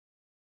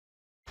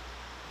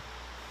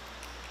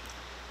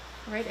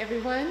All right,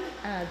 everyone,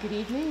 good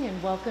evening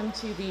and welcome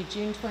to the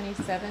June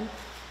 27th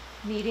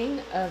meeting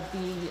of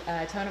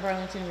the Town of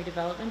Arlington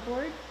Redevelopment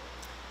Board.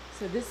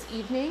 So this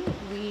evening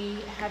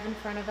we have in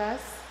front of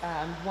us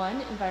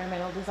one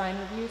environmental design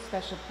review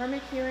special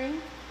permit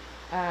hearing,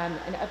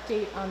 an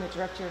update on the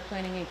Director of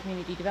Planning and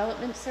Community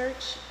Development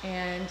search,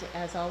 and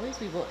as always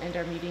we will end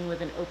our meeting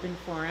with an open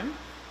forum.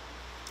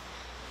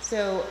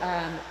 So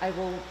I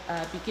will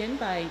begin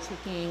by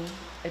taking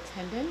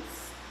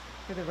attendance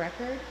for the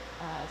record.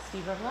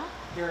 Steve Revlock.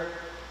 Here.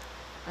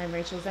 I'm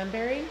Rachel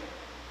Zemberry.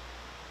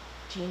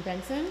 Jean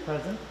Benson.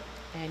 Present.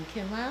 And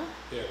Kim Lau.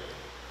 Here.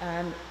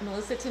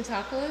 Melissa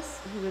Tintakoulis,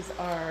 who is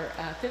our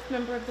fifth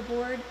member of the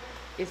board,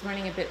 is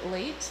running a bit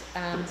late.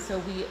 So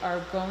we are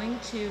going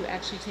to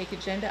actually take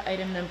agenda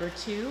item number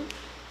 2,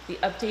 the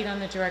update on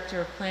the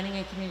Director of Planning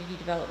and Community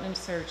Development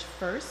search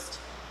first.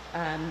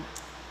 And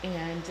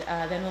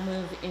then we'll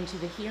move into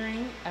the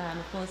hearing.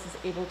 If Melissa's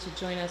able to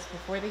join us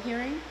before the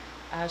hearing,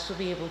 she'll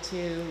be able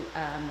to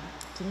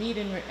meet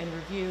and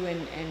review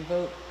and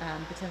vote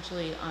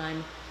potentially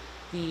on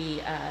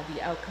the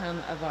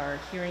outcome of our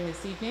hearing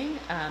this evening.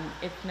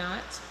 If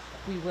not,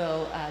 we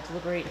will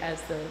deliberate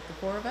as the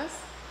four of us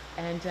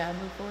and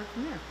move forward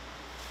from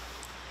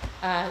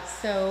there.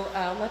 So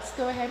let's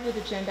go ahead with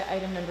agenda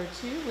item number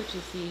 2, which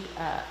is the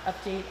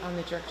update on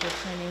the Director of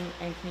Planning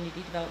and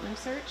Community Development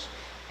search.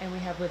 And we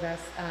have with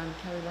us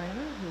Kelly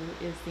Latimer,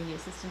 who is the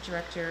Assistant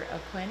Director of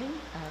Planning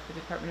for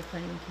the Department of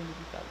Planning and Community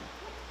Development.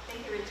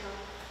 Thank you, Rachel.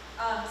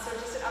 So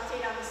just an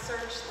update on the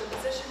search. The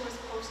position was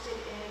posted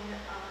in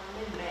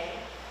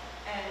mid-May,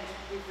 and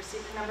we've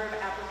received a number of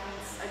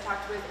applicants. I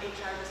talked with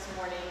HR this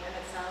morning, and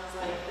it sounds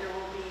like there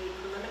will be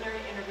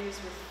preliminary interviews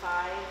with 5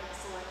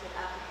 selected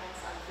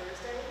applicants on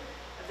Thursday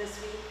of this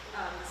week.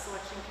 The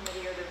selection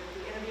committee, or the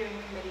interviewing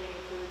committee,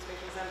 includes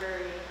Rachel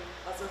Zemberry,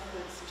 also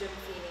includes Jim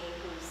Feeney,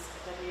 who's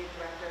Deputy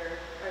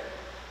Director, or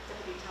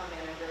Deputy Town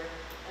Manager,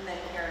 and then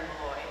Karen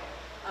Malloy.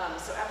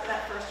 So after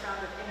that first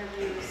round of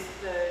interviews,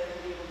 the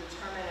committee will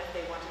determine if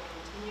they want to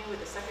continue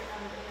with the second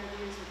round of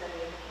interviews with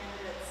any of the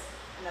candidates,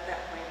 and at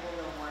that point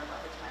we'll know more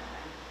about the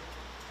timeline.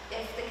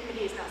 If the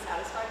committee is not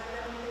satisfied with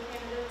any of the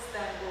candidates,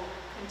 then we'll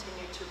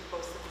continue to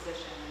post the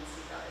position and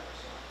seek out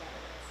additional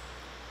candidates.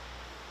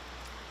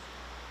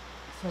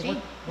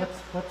 So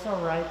what's our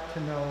right to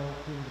know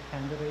who the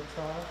candidates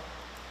are?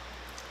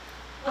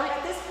 Well,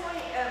 at this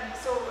point,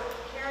 so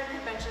Karen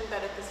had mentioned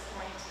that at this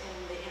point in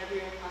the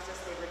interviewing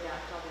process, they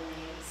redact all the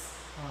names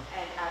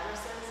and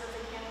addresses of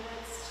the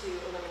candidates to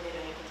eliminate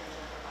any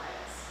potential for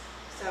bias.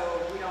 So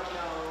we don't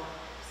know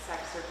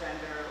sex or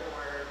gender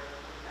or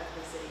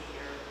ethnicity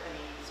or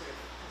any sort of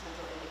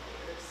potential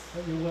indicators.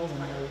 But you will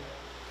know.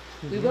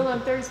 We will on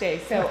Thursday,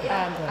 so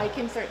I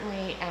can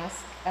certainly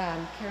ask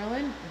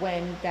Carolyn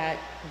when that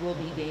will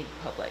be made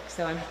public.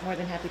 So I'm more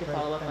than happy to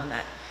follow up on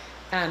that.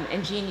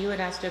 And Jean, you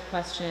had asked a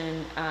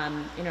question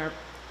in our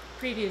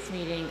previous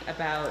meeting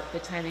about the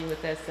timing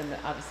with this and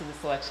obviously the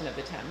selection of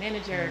the town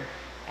manager.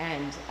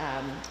 And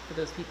for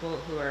those people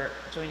who are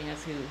joining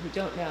us who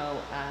don't know,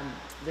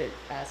 the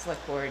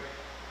select board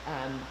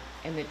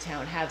and the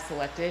town have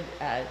selected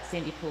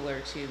Sandy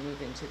Pooler to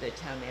move into the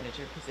town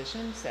manager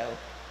position. So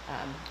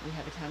we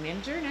have a town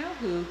manager now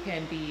who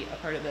can be a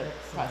part of the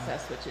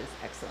process, which is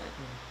excellent.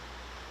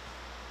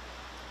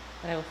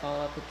 But I will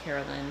follow up with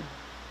Carolyn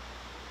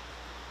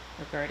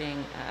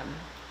regarding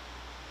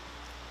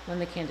when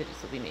the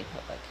candidates will be made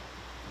public.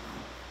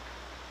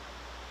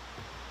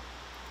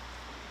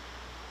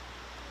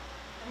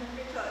 And then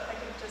Rachel, if I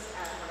could just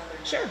add one other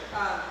note. Sure.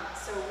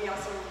 So we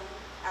also,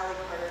 Allie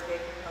Carter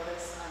gave her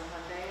notice on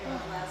Monday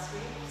of last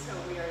week, so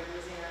we are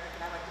using our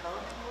economic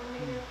development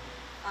coordinator.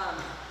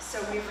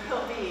 So we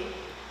will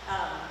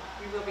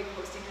be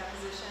posting that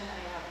position.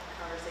 I have a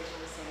conversation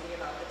with Sandy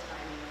about the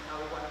timing of how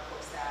we want to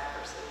post that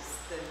versus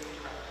the new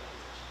director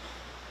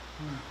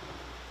position.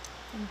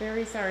 I'm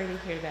very sorry to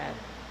hear that.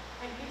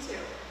 And me too.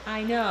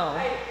 I know.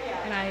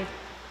 And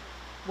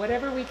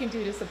whatever we can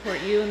do to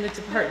support you and the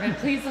department,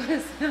 please let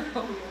us know,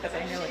 because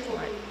I know it's a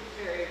lot. She will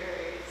be very,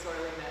 very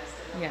sorely missed.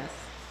 Yes.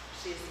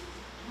 She's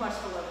much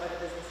beloved by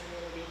the business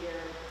community here,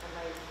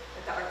 and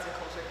at the arts and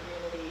culture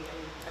community, and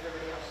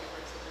everybody else she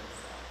works with.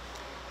 So.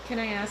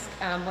 Can I ask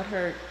what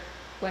her,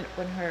 when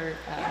her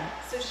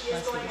so she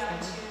is going on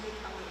to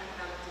become the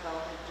economic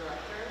development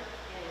director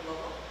in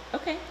Lowell.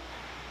 Okay.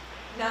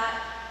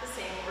 Not the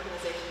same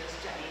organization as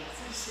Jenny,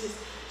 so she's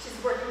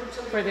working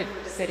for the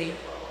city.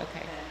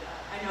 Okay. And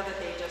I know that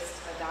they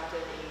just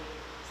adopted a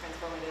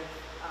transformative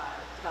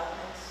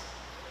development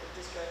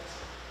district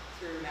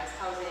through mass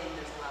housing.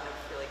 There's a lot of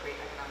really great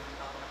economic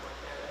development work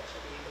there that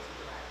she'll be able to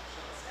direct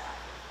show staff.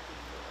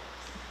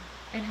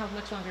 And how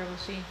much longer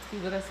will she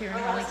be with us here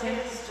in Arlington?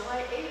 Arlington? Is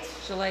July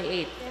 8th. July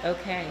 8th. Yeah.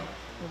 Okay.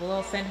 Well, we'll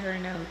all send her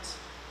a note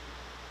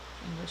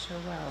and wish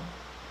her well.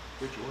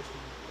 Which what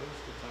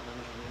is the town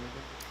manager name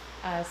again?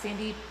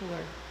 Sandy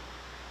Pooler,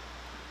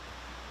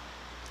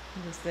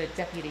 who was the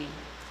deputy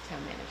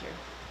town manager.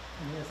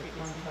 And he has a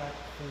contract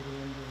for the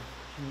end of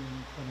June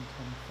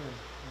 2023,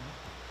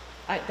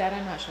 right? That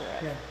I'm not sure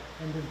of. Yeah,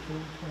 end of June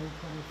 2023.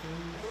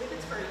 I believe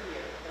it's for a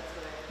year. That's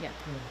Yeah. Yeah,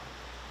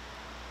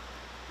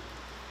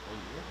 1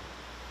 year?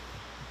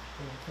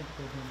 so I think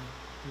they're gonna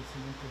do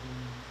some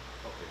interviewing.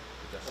 Okay,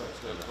 but that's So not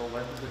it's the gonna.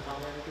 length of the town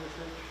manager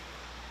search?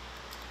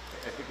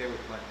 I think they were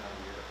planning on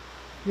a year.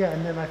 Yeah,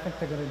 and then I think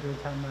they're gonna do a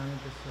town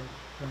manager search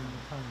during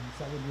the time. Is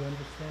that what you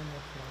understand?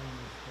 That's what I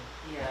understood.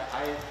 Yeah,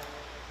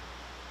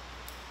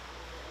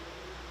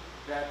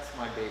 that's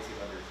my basic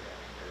understanding.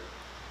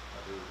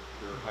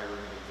 They're hiring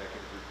an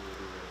executive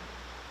recruiter and,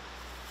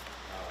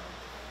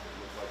 it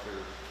looks like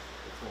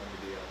it's going to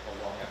be a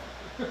long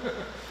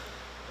effort.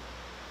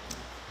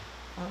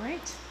 All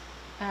right.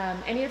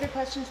 Any other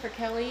questions for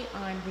Kelly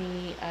on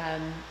the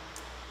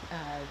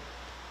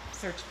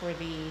search for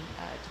the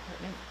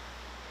department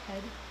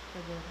head for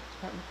the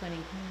Department of Planning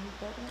and Community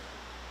Development?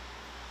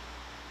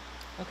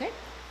 Okay.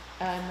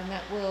 And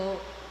that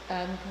will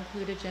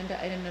conclude agenda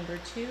item number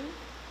 2.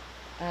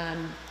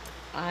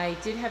 I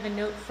did have a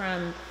note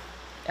from,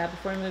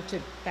 before we move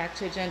back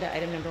to agenda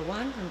item number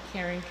 1, from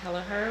Karen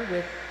Kelleher,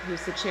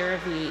 who's the chair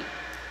of the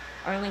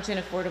Arlington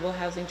Affordable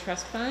Housing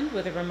Trust Fund,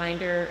 with a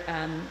reminder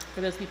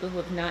for those people who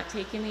have not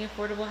taken the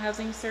Affordable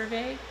Housing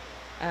Survey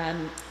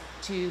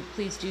to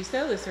please do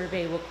so. The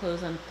survey will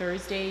close on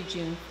Thursday,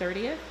 June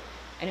 30th,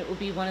 and it will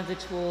be one of the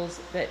tools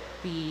that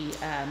the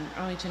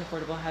Arlington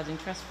Affordable Housing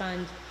Trust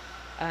Fund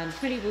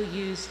committee will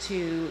use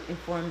to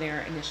inform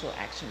their initial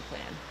action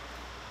plan.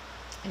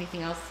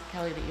 Anything else,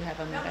 Kelly, that you have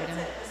on No, that item?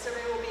 that's it. The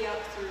survey will be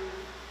up through,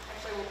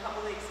 actually, we'll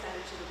probably extend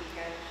it to the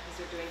weekend because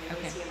they're doing an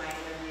Okay. ACMi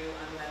interview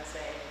on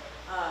Wednesday.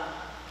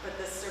 But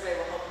this survey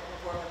will help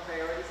inform the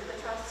priorities of the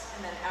trust,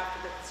 and then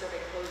after the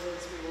survey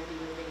closes, we will be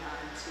moving on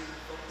to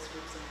focus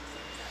groups and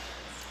listening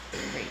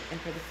sessions. Great. And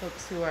for the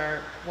folks who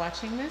are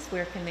watching this,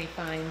 where can they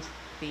find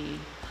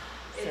the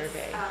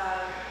survey?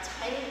 It's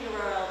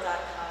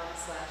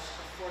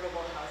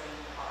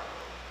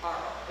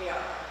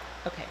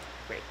tinyurl.com/affordablehousing Okay,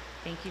 great.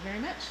 Thank you very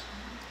much.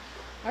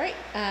 All right,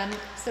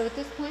 so at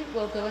this point,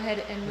 we'll go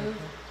ahead and move.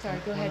 Sorry,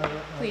 go ahead,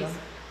 please.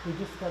 We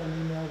just got an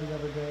email the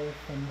other day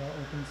from the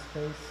Open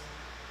Space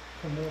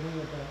Committee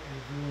about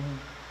reviewing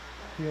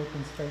the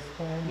open space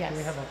plan. Yes. Do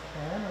we have a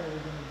plan, or are we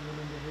gonna do it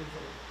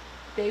individually?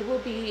 They will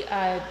be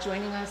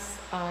joining us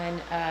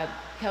on,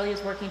 Kelly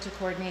is working to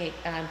coordinate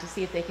to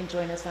see if they can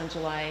join us on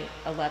July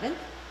 11th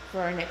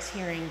for our next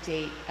hearing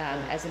date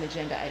as an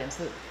agenda item.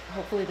 So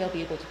hopefully they'll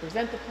be able to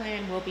present the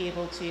plan, we'll be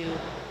able to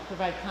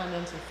provide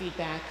comments or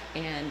feedback,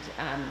 and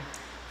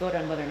vote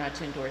on whether or not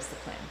to endorse the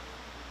plan.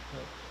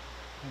 Great,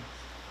 thanks.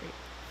 Great.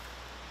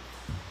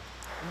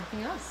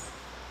 Anything else?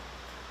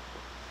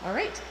 All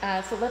right,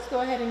 so let's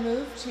go ahead and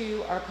move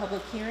to our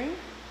public hearing,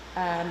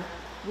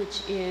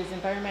 which is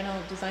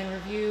environmental design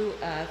review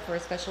for a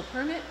special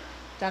permit,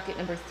 docket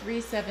number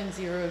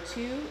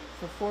 3702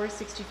 for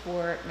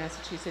 464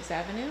 Massachusetts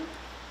Avenue.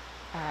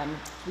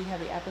 We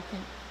have the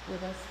applicant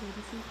with us here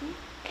this evening.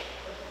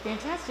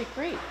 Fantastic,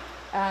 great.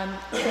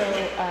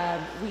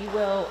 We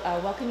will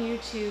welcome you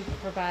to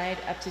provide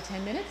up to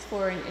 10 minutes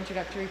for an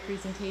introductory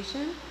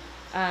presentation.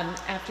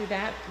 After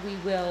that, we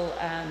will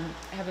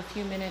have a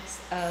few minutes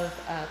of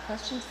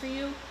questions for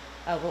you.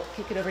 We'll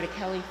kick it over to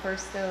Kelly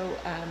first, though,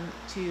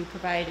 to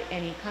provide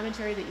any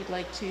commentary that you'd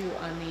like to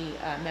on the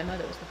memo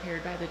that was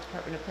prepared by the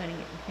Department of Planning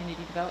and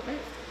Community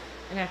Development.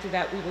 And after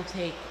that, we will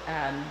take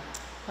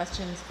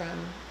questions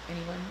from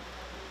anyone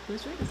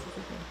who's ready this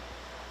evening.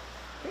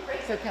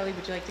 Great. So, Kelly,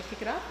 would you like to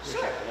kick it off?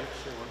 Sure. I'd like to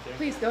say one thing.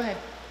 Please, go ahead.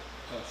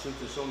 Since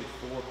there's only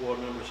 4 board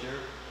members here,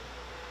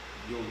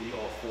 you'll need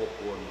all 4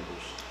 board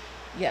members.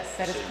 Yes,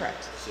 that is say-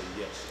 correct. Say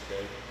yes,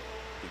 okay,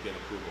 to get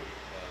approval.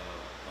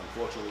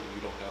 Unfortunately,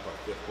 we don't have our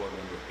 5th board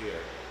member here,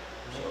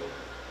 so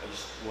I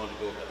just wanted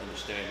to go with the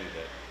understanding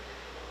that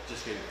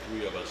just getting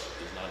 3 of us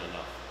is not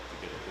enough to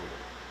get approval.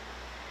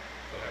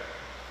 Go ahead.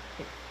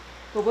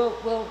 But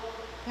we'll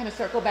kind of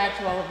circle back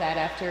to all of that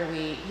after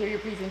we hear your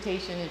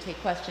presentation and take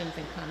questions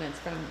and comments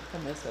from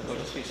those folks. No,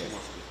 just in case he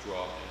wants to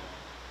withdraw and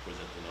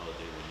present another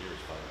day when you're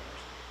 5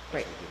 members.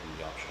 Right. That's what give him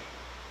the option.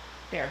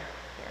 Fair.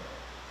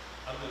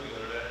 I'm going to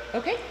go to that.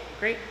 Okay,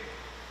 great.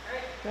 All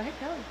right. Go ahead,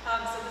 Kelly.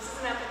 So this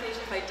is an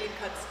application by Deep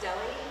Cuts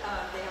Deli.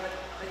 They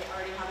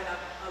already have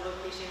a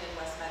location in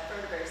West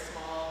Medford, a very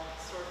small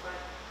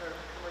storefront or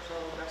commercial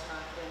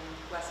restaurant in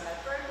West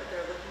Medford, but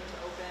they're looking to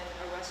open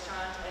a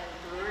restaurant and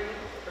brewery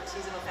for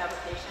seasonal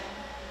fabrication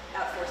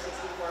at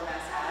 464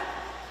 Mass Ave.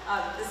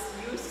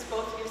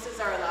 Both uses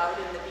are allowed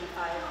in the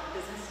B5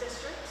 business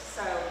district,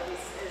 so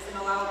this is an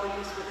allowable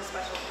use with a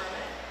special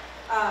permit.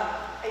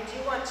 I do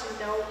want to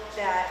note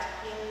that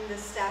in the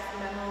staff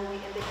memo, we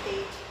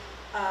indicate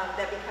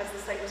that because the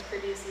site was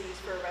previously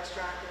used for a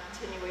restaurant, the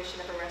continuation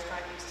of a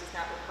restaurant use does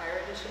not require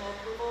additional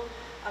approval.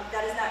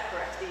 That is not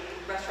correct. The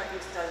restaurant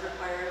use does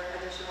require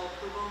additional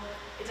approval.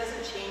 It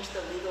doesn't change the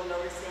legal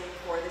noticing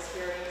for this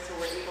hearing, so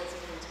we're able to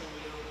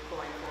continue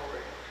going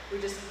forward. I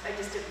just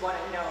did want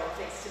to note,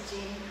 thanks to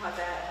Jean who caught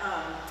that,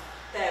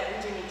 that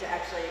we do need to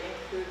actually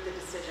include the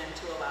decision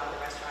to allow the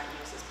restaurant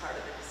use as part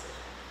of the decision.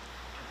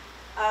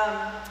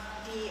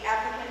 The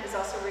applicant is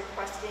also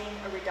requesting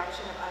a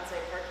reduction of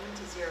on-site parking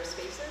to 0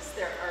 spaces.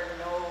 There are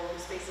no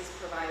spaces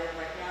provided.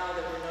 Right now,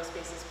 there were no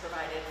spaces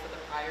provided for the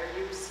prior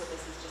use, so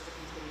this is just a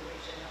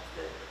continuation of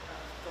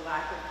the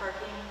lack of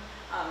parking.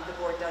 The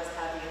board does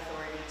have the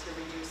authority to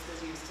reduce the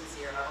use to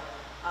zero,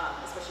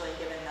 especially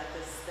given that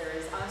there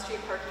is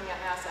on-street parking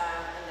at Mass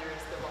Ave and there is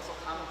the Russell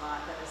Common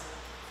Lot that is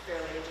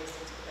fairly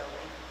adjacent to the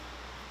building.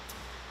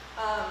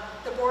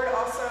 The board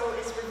also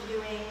is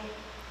reviewing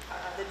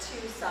the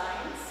two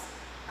signs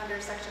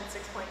under section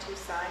 6.2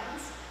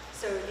 signs.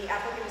 So the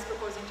applicant is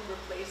proposing to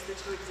replace the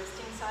two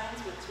existing signs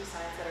with two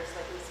signs that are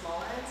slightly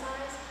smaller in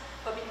size,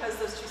 but because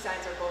those two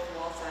signs are both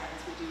wall signs,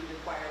 we do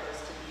require those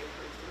to be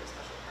approved through a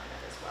special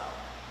permit as well.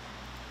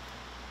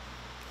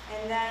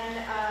 And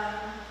then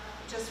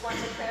just want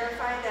to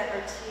clarify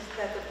that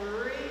the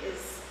brewery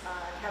is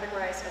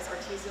categorized as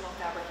artisanal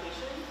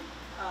fabrication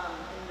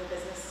in the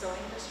business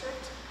zoning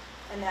district,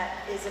 and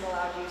that is an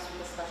allowed use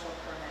with a special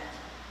permit.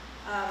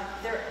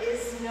 There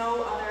is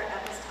no other,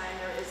 at this time,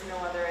 there is no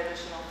other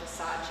additional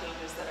facade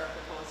changes that are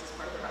proposed as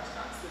part of the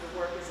restaurant. So the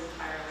work is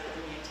entirely in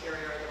the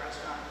interior of the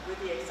restaurant with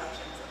the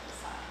exceptions of the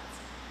signs.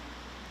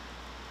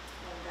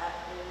 And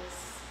that is,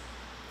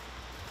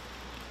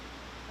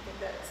 I think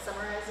that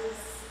summarizes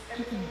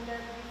everything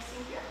that we've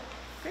seen here.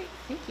 Great,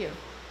 thank you.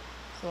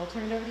 So I'll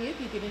turn it over to you if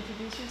you could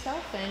introduce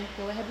yourself and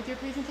go ahead with your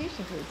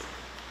presentation, please.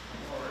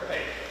 All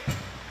right.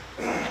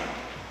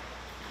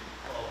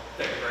 Well,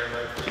 thank you very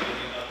much for the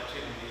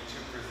opportunity to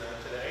present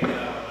today.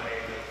 My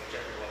name is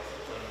Jeffrey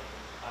Wetzel, and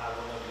I'm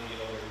one of the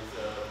owners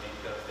of the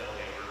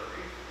Deli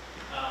Brewery.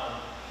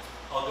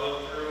 I'll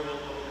go through a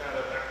little kind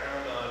of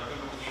background on who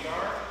we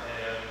are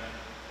and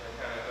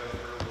kind of go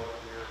through what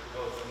we're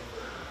proposing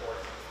for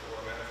courses for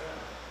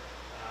Manhattan.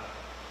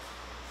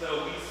 So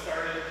we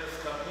started this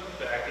company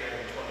back in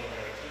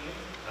 2019.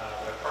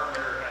 My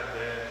partner had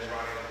been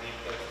running Deep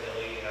Cuts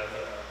Deli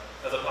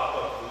as a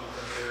pop-up food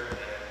vendor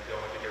and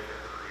going to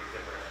different breweries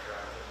and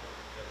restaurants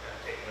and kind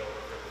of taking over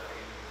for the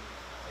night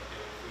and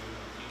doing food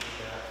and eating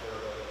that for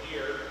about a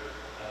year.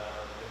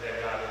 And then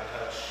got in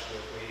touch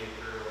with me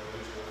through a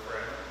mutual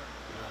friend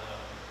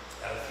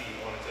as he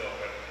wanted to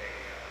open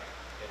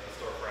a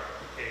storefront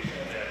location,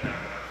 and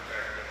I'm an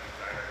architect and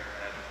designer and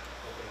had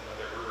opened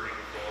another brewery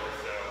before,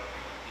 so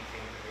he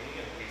came to me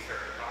and we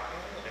started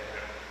talking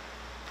and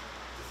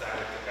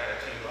decided to kind of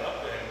team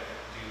up and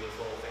do this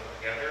whole thing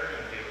together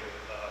and do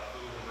a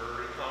food and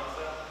brewery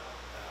concept.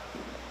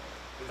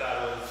 We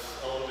thought it was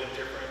a little bit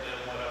different than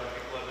what other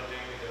people have been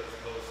doing because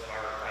most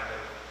are kind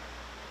of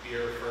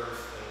beer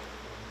first and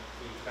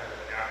food's kind of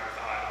an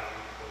afterthought,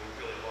 and we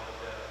really wanted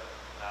to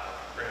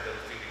bring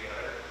those two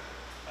together.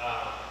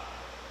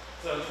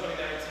 So in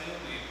 2019,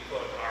 we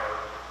put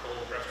our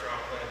whole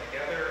restaurant plan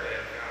together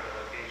and found a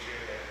location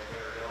in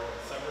Winterville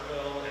and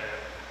Somerville and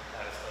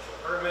had a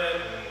special permit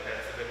and had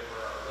submitted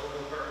for our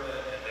building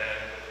permit, and then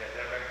the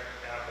pandemic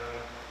happened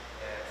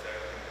and so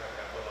everything kind of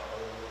got put on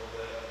hold a little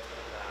bit.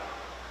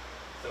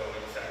 So we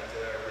decided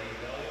to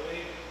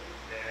reevaluate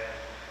and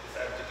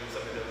decided to do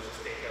something that was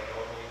just takeout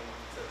only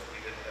since we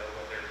didn't know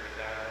when they were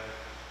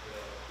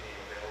being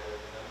available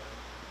to them.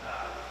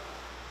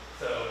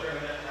 So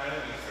during that time,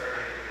 we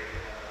started a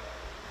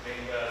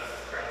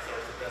Mainvest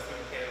crowdsourced investment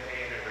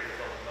campaign and raised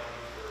all the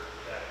money for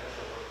that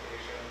initial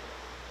location.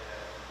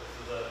 And this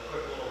is a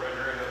quick little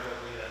rendering of what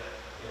we had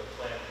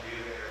planned to do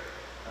there.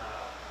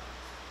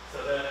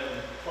 So then in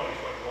 2021,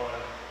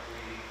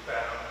 we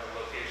found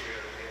a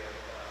location in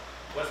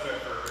West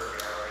Medford, where we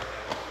are right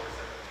now,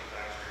 417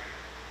 High Street.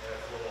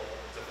 And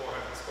it's a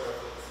 400 square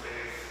foot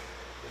space.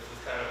 This is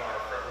kind of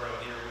our front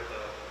room here with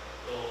a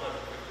little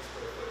 150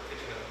 square foot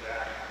kitchen in the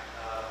back.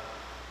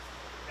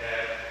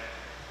 And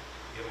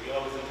we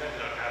always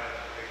intended on having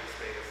a bigger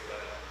space,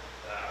 but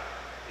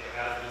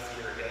as this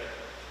year hit,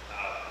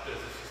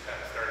 business just kind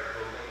of started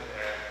moving,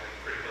 and we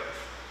pretty much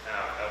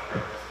have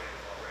outgrown the space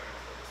already,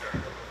 so we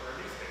started looking for a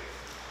new space.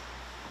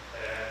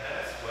 And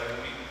that's when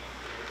we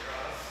came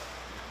across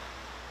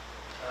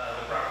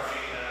the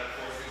property at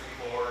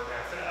 464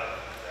 Mass Ave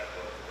that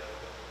was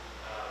available.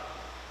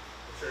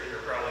 I'm sure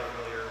you're probably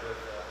familiar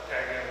with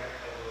tagging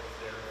that was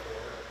there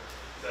before.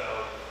 So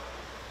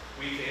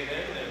we came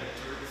in and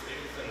toured the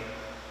space and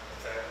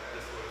said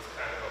this was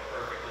kind of a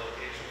perfect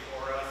location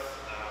for us.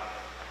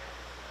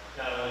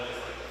 Not only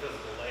just like the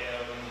physical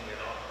layout and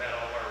met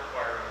all our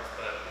requirements,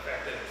 but the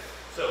fact that it's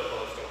so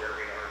close to where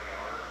we already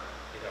are,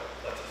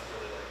 lets us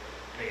really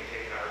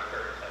maintain our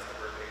current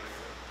customer base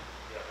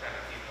and kind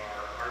of keep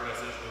our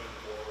message moving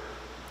forward.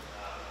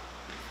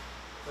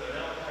 So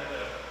now I'll kind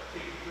of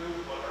take you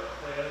through what our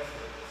plans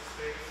for this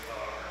space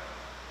are.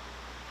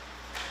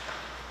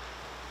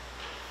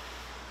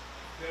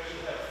 We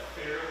actually have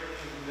fairly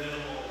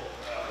minimal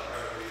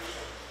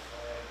renovations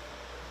planned.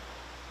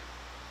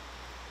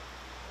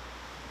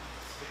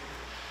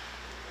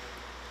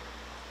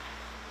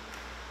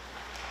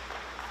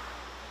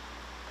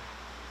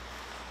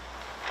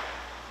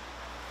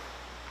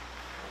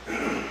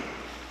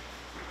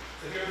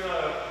 So here's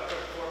a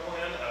quick floor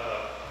plan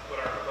of what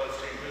our proposed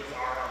changes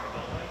are on the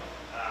building.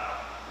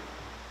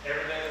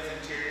 Everything is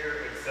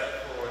interior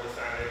except for the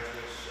signage,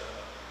 which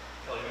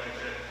Kelly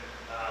mentioned.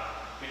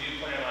 We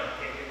do plan on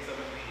painting some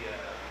of the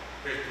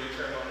There's blue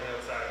trim on the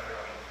outside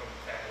from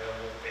patio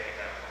and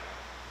down.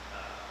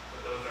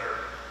 But those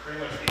are pretty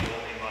much the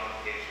only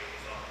modifications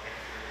on the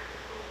exterior of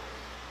the building.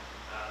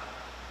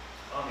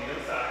 On the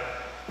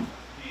inside,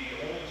 the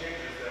only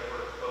changes that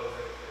we're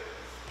proposing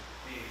is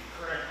the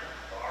current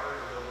bar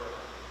is over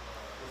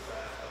this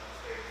side of the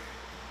space,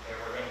 and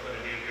we're going to put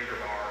a new bigger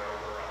bar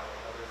over on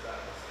the other side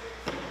of the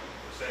space,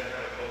 which then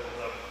kind of opens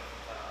up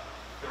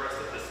the rest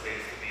of the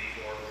space to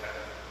be more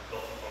kind of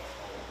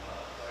multifunctional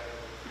side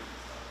of the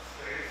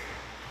space.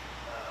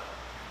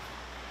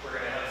 We're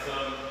going to have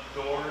some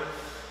doors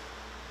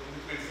in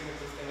between some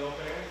existing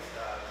openings,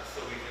 just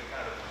so we can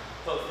kind of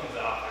close things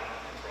off and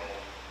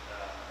control,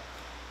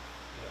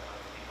 you know, how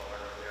many people are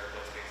over there,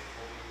 what spaces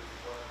will be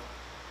used for.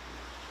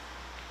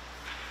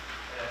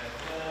 And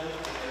then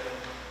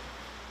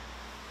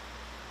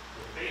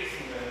the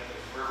basement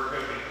is where we're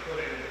going to be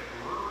putting the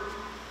brewery.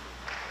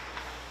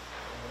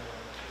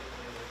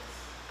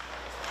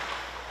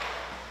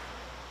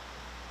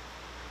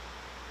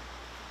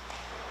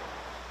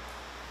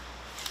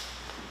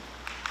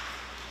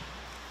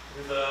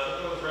 There's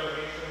those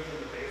renovations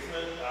in the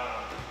basement.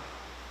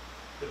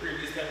 The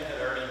previous tenant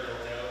had already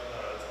built out,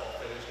 it's all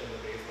finished in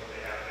the basement.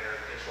 They have their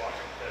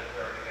dishwashing pit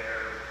already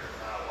there,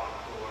 water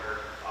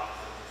cooler,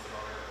 offices, and some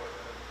other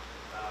equipment.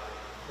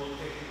 We'll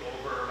take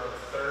over a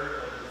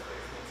third of this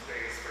basement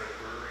space for the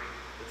brewery.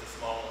 It's a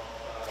small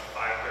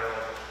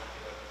 5-barrel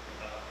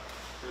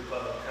brew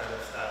pub kind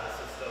of style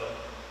system.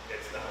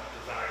 It's not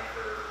designed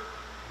for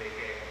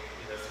making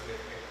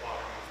significant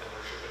quantities that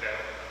we're shipping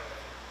out,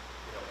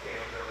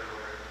 cans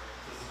everywhere.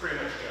 This is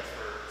pretty much just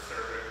for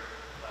serving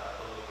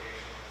the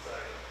location of the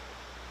site.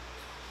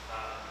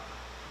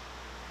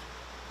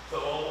 So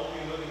all we'll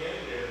be moving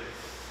in is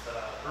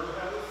brew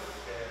house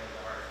and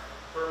our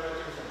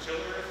fermenters and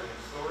chillers and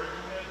storage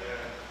unit,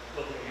 and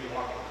looking to be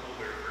walking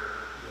cooler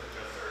for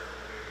just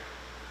serving.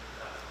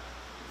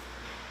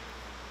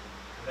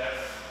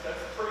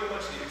 That's pretty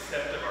much the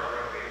extent of our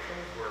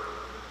renovations.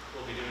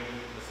 We'll be doing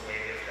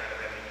miscellaneous kind of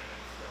MEP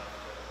stuff,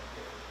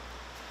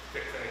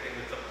 fix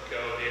anything that's up to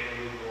go. They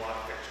remove a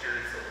lot of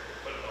fixtures, so we can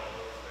put all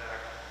those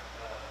back.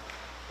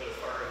 But as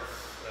far as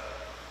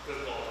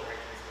physical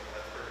alterations,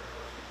 that's pretty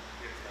much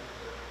the extent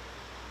of it.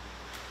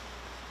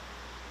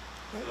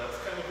 So that's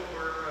kind of what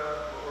we're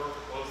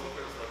proposing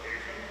for this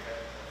location,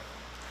 and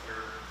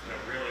we're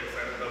really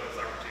excited about this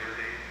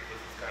opportunity. This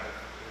is kind of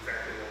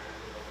exactly what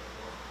we're looking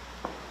for.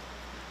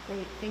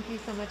 Great, thank you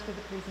so much for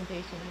the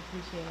presentation. I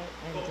appreciate it,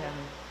 and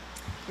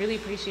really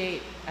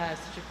appreciate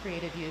such a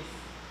creative use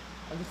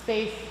of the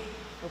space,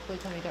 hopefully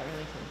coming to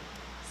Arlington.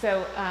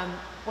 So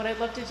what I'd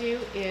love to do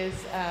is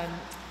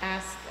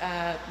ask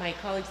my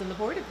colleagues on the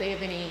board if they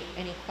have any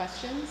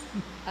questions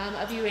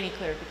of you, any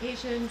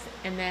clarifications,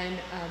 and then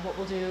what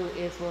we'll do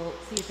is we'll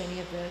see if any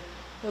of the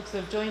folks who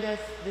have joined us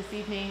this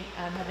evening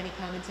have any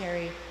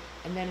commentary,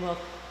 and then we'll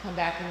come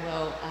back and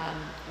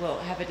we'll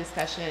have a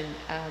discussion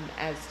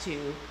as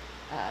to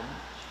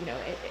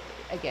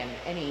again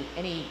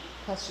any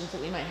questions that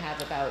we might have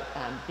about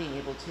being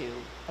able to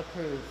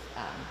approve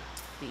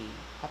the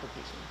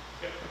application.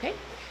 Yep. Okay,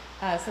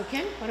 so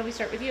Ken, why don't we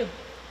start with you?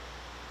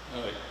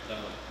 All right.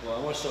 Well, I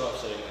want to start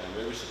off saying I'm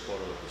very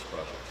supportive of this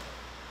project.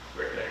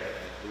 Great. I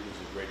think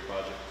it's a great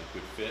project. It's a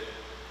good fit.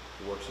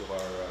 It works with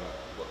our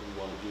what we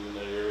want to do in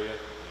that area,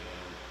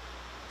 and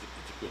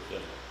it's a good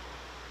thing.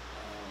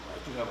 I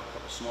do have a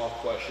couple small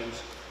questions.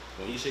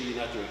 When you say you're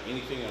not doing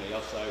anything on the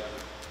outside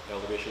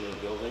elevation of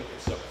the building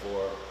except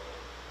for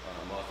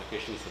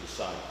modifications to the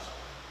signs,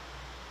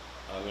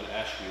 I'm going to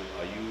ask you: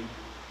 are you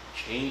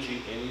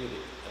changing any of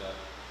the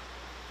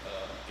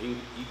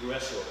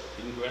egress or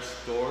ingress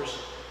doors?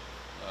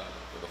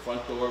 For the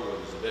front door, where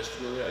there's a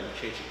vestibule, are you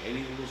changing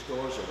any of those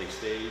doors, or they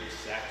stay the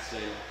exact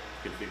same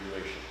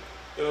configuration?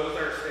 Those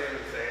are staying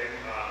the same.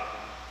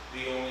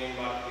 The only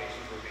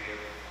modifications would be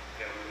if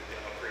we need to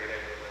upgrade it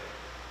with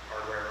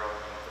hardware or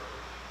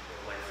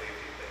life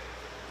safety things.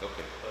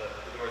 Okay.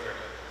 But the doors are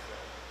good.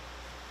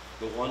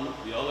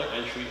 The other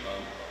entry,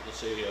 let's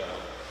say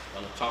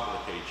on the top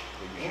of the page,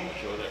 where you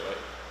show that, right?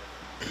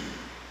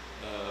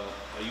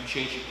 Are you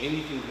changing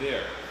anything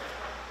there?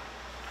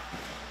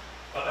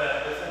 Up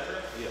at this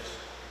entrance? Yes.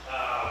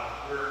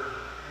 We're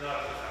not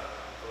at this time.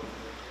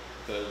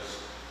 Because,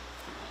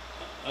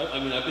 I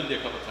mean, I've been there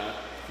a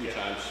few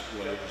times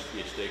when I used to be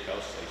a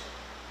steakhouse. I used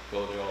to go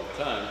there all the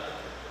time.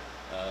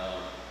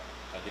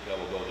 I think I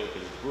will go there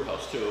because it's a brew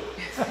house too.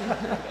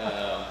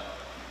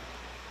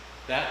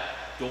 That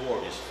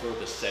door is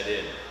further set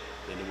in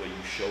than the way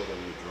you showed on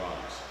your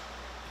drawings.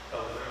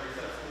 Oh, is that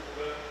recessed a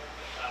little bit?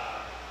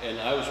 And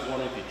I was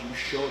wondering, did you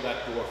show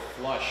that door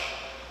flush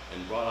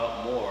and brought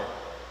out more,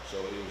 so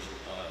it was,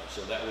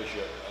 so that was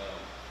your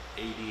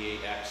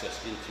ADA access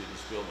into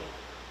this building?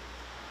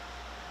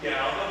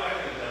 Yeah, I'll go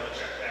back and double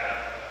check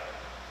that,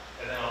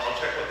 and then I'll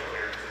check what the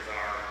clearances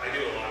are. I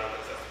do a lot of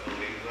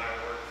accessibility design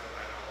work, so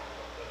I know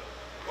what the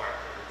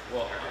required clearances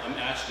Well, are. I'm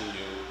asking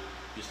you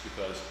just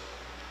because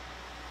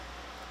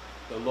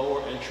the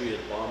lower entry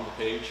at the bottom of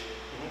the page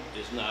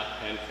is not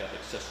handicap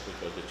accessible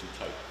because they're too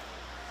tight.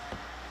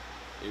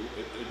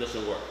 It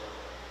doesn't work.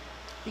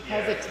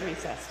 Because Yeah. it's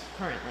recessed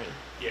currently.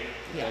 Yeah.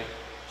 Yeah. Okay?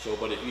 So,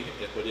 but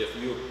if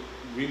you're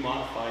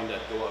remodifying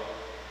that door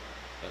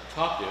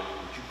top there,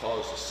 what you call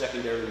is a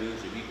secondary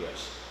means of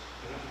egress,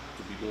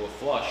 to be more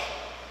flush,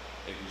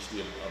 and you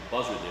see a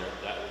buzzer there,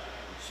 that would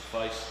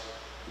suffice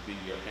to be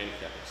your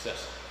handicap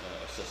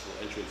accessible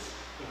entrance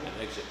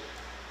and exit.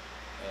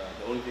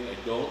 The only thing I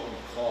don't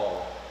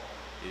recall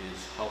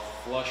is how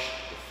flush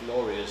the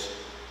floor is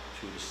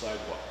to the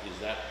sidewalk. Is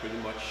that pretty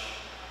much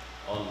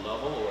on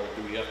level, or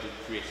do we have to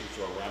create some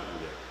sort of ramp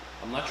in there?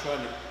 I'm not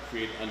trying to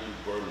create undue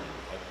burden.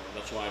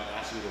 That's why I'm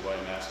asking the way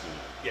I'm asking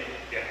you.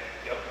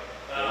 Yep.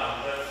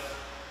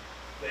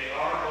 They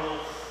are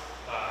both,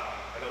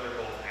 I know they're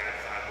both at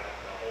sidewalk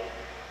level.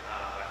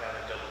 I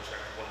haven't double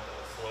checked what the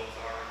slopes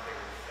are, if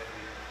there's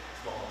any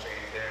small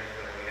change there,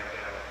 but then we have to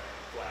have a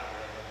flat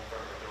ramp in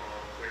front of the door,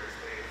 clear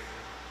space,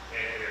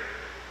 and clear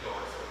door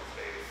swing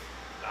space.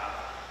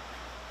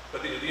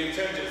 But the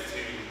intent is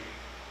to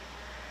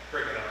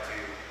bring it up to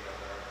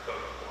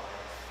code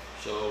compliance.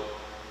 So,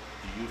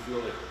 do you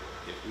feel that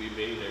if we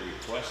made a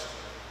request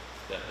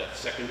that that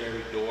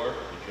secondary door,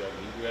 which you have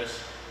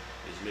egress,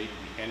 is made to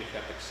be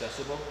handicap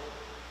accessible?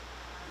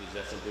 Is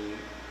that something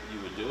you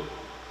would do?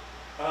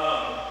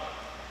 I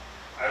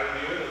would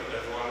do it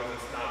as long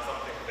as it's not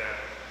something that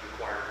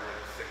requires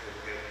like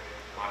significant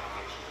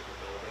modification to the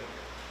building.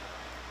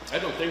 I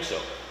don't think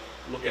so.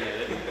 Looking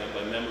at it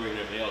by memory and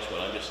everything else, but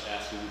I'm just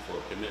asking you for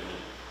a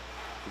commitment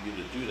for you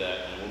to do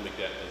that, and we'll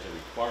make that as a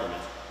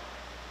requirement.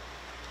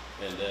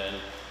 And then,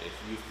 if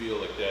you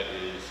feel like that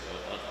is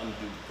an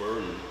undue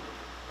burden,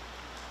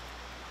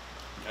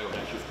 I would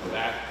actually come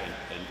back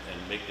and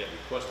make that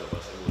request of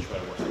us, and we'll try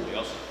to work something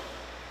else out.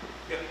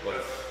 Yeah,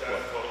 that's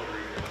totally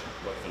reasonable.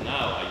 But for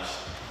now, I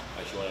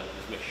just want to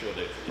just make sure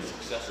that it's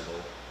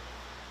accessible.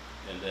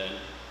 And then,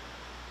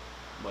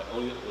 my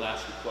only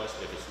last request,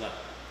 if it's not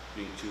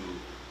being too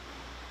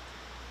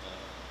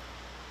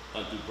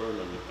undue burden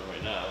on me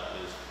right now,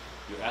 is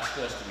you're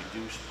asking us to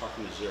reduce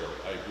parking to zero.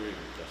 I agree with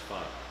you, that's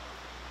fine.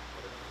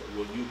 But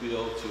will you be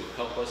able to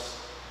help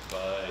us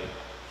by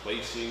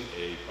placing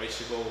a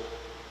bicycle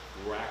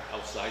rack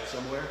outside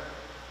somewhere?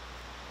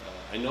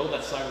 I know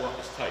that sidewalk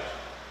is tight,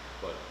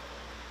 but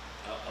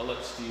I'll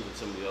let Steve and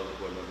some of the other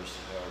board members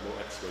who are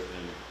more expert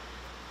in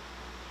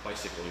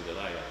bicycling than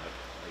I am.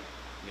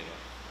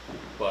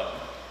 But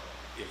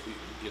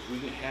if we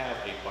can have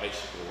a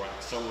bicycle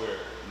rack somewhere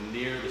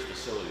near this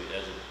facility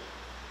as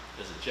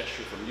a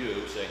gesture from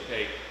you, saying,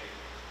 hey,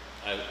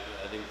 I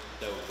think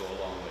that would go a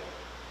long way.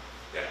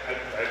 Yeah,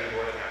 I'd be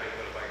more than happy to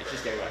put a bike It's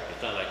just rack. a rack.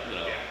 It's not like,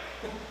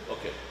 Yeah.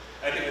 Okay.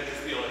 I think it's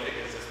just the only thing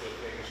is just with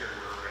making sure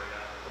we're in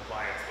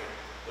compliance with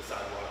the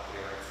sidewalk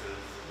clearances.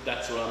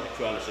 That's what I'm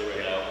trying to say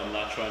right now. I'm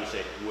not trying to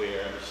say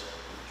where. I'm just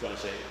trying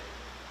to say,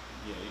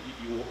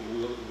 you're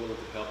willing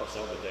to help us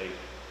out with a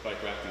bike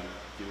rack to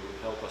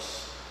help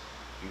us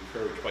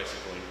encourage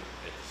bicycling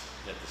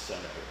at the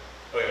center here.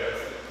 Oh yeah,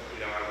 that's,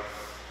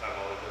 I've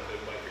always been a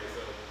big biker,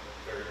 so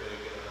very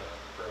big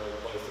for a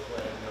place to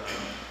plan.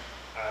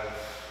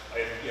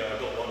 I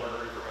built one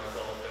brewery for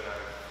myself, and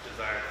I've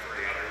designed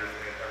 3 others,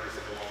 and every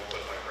single one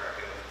put my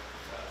rack in.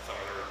 Some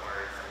of them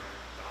required, some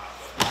not,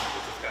 but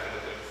this is kind of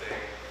a good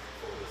thing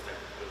for this type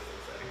of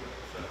business anyway.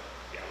 So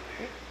yeah,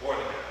 we'll be more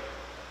than happy.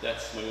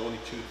 That's my only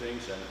 2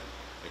 things, and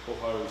I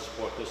wholeheartedly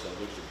support this, and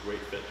I think it's a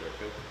great fit there,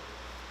 okay?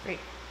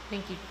 Great,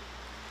 thank you.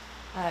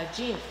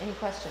 Jean, any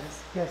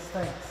questions? Yes,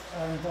 thanks.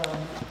 And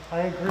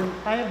I agree.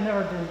 I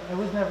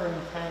was never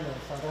in Canada,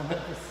 so I don't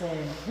have the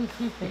same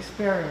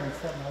experience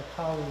that my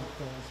colleague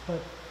does.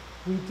 But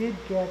we did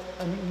get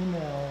an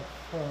email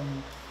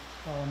from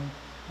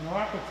an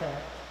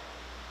architect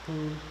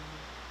who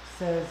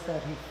says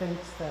that he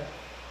thinks that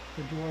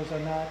the doors are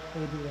not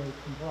ADA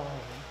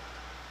compliant.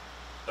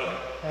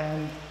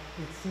 And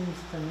it seems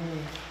to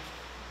me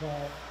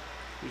that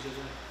Who's this?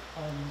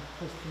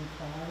 Christian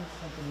Klein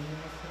sent an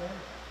email today.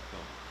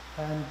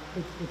 No. And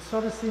it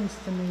sort of seems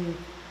to me,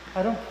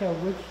 I don't care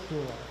which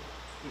door,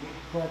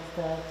 but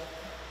that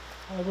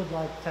I would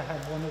like to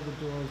have one of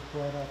the doors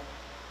brought up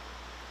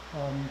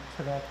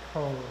to that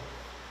code.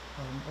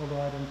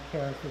 Although I don't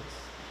care if it's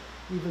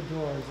either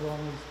door, as long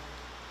as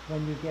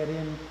when you get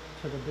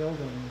into the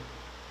building,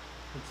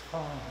 it's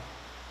fine.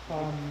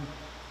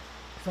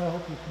 So I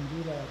hope you can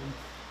do that. And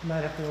you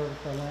might have to work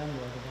with the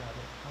landlord about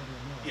it. I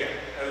don't know. Yeah,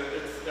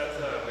 that's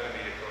going to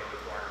be a code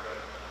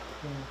requirement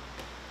Yeah.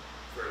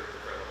 for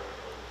the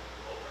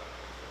whole project.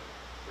 So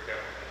we're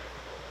definitely going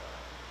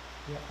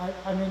to that.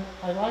 Yeah, I mean,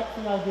 I like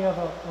the idea of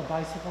a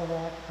bicycle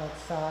rack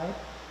outside,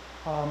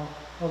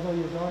 although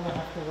you're going to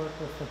have to work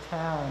with the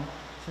town,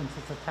 since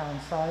it's a town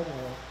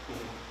sidewalk,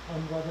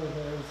 on whether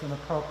there's an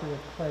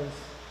appropriate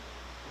place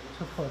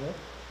to put it.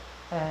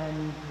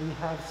 And we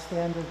have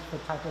standards for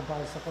type of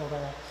bicycle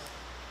racks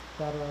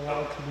that are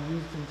allowed to be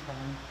used in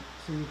town,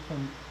 so you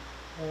can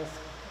ask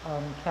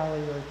Kelly,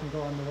 or you can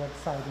go on the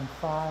website and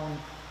find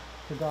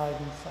the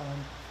guidance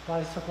on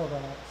bicycle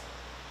racks.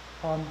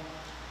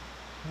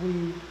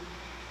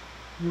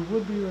 You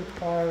would be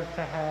required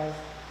to have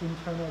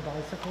internal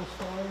bicycle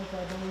storage,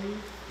 I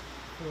believe,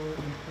 for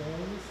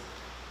employees.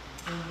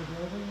 in the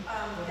building?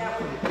 That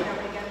would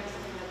again be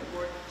something that the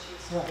board could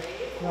choose to Right,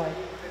 waive, or right.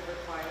 you could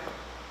require.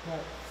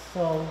 Right,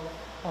 so,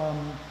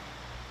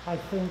 I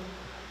think,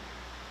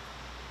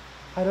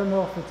 I don't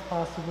know if it's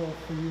possible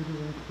for you to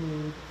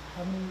include,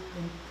 how many,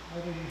 I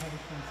didn't have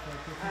a chance to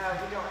look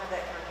at this. We don't have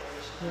that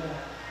calculation.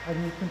 Yeah, I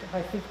mean,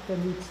 I think there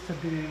needs to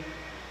be,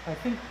 I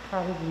think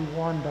probably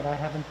one, but I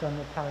haven't done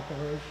the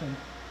calculation,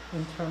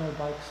 internal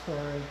bike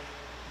storage,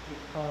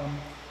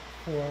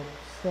 for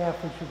staff,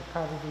 which would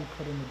probably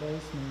put in the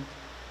basement.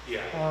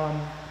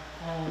 Yeah.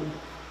 And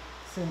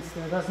since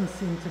there doesn't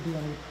seem to be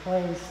any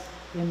place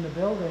in the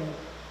building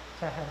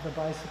to have the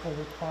bicycle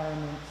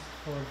requirements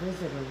for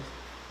visitors,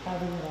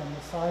 having it on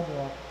the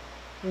sidewalk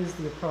is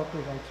the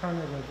appropriate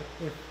alternative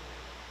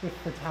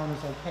if the town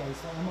is okay.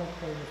 So I'm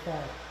okay with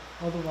that.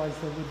 Otherwise,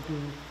 there would be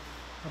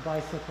a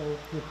bicycle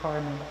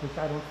requirement, which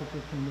I don't think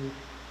we can meet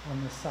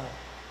on the site.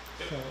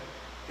 So,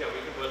 Yeah, we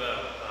can put a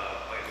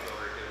bike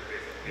storage in the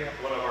basement.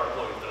 Yeah. One of our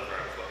employees does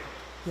ride his bike.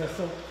 yeah,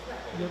 so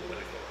We'll put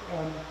it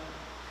there.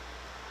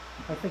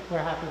 I think we're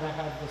happy to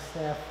have the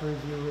staff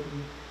review it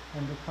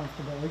and be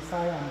comfortable. At least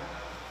I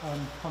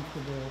am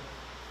comfortable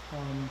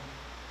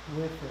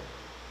with it.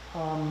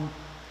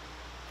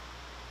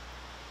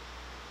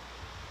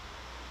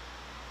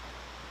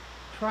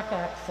 Truck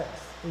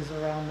access is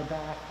around the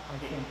back, I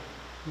think.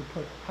 You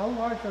put, how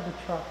large are the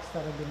trucks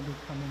that are going to be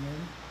coming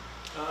in?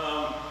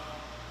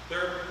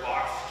 They're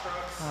box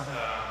trucks.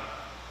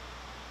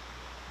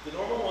 The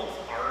normal ones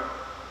aren't.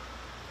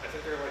 I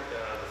think they're like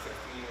the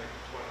 16 or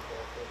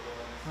 24-foot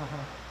ones.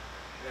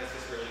 And that's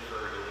just really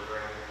for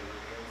delivering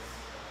ingredients.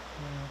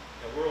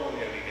 And we're only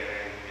going to be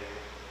getting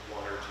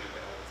one or two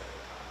pallets at a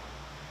time.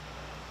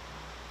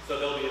 So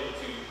they'll be able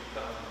to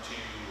come to,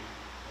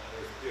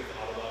 there's the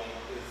auto body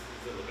is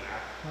in the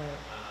back.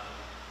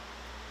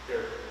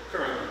 They're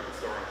currently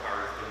storing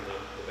cars in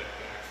the back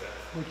access.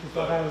 Which is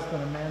what I was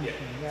going to mention,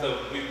 yeah.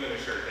 So we've been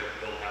assured that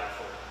they'll have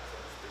full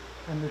access to it.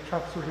 And the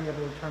trucks will be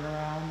able to turn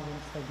around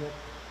once they get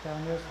down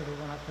there, so they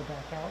won't have to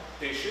back out?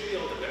 They should be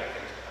able to back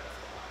into that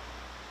spot.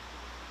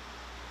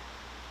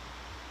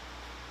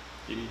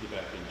 You need to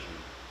back into.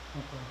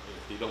 Okay.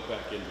 If you don't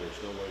back in, there's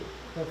no way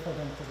Good for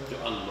them to to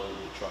do. unload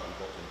the truck and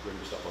bring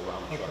stuff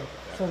around the truck. Okay,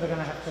 back so they're to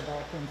gonna the have to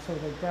entrance. back in, so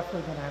they're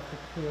definitely gonna have to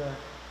clear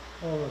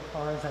all the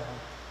cars out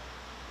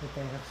that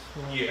they have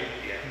stored. Yeah.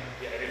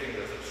 Anything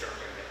that's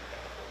obstructing that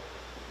pathway,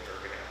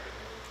 they're gonna have to.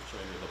 So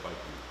any of the bike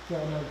route.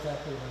 Yeah, I know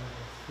exactly what it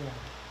is, yeah.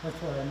 That's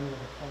what I knew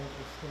the cars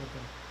were stored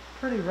there.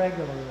 Pretty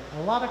regularly,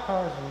 a lot of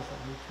cars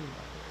recently too,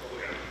 by the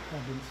way, Oh, yeah.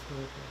 have been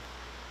stored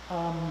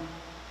there.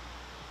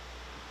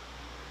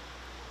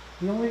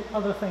 The only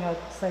other thing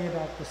I'd say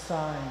about the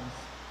signs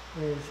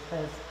is,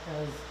 as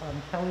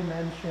Kelly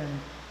mentioned,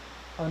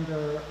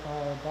 under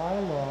our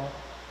bylaw,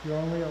 you're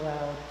only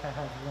allowed to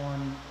have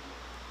one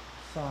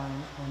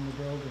sign on the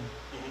building.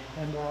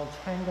 And while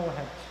Tango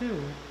had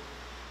two,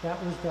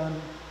 that was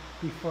done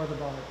before the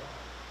bylaw.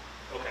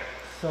 Okay.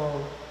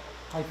 So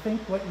I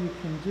think what you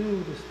can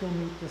do to still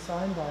meet the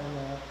sign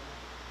bylaw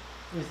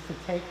is to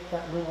take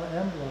that little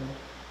emblem,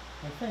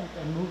 I think,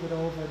 and move it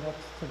over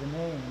next to the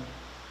name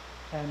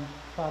and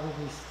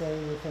probably stay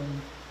within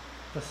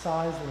the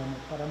size limit,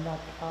 but I'm not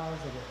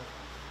positive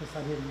because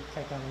I didn't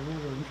take out a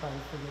ruler and try to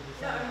figure this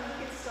No, I out. mean,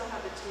 you could still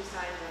have the two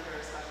signs under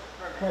a special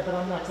permit. Yeah, but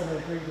I'm not going to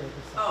agree to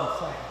the second Oh,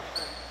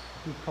 sign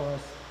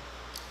because,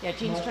 Yeah,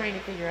 Jean's What? trying to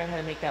figure out how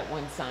to make that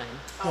one sign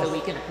Oh, so we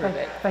can approve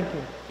it. thank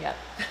you. Yeah.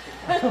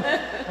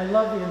 I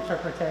love the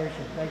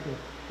interpretation, thank you.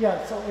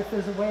 Yeah, so if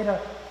there's a way to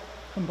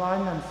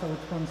combine them so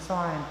it's one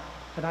sign,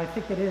 and I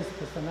think it is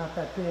because they're not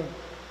that big,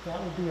 that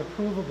would be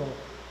approvable.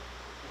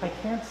 I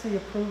can't see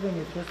approving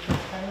it just because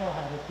Tango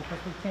had it because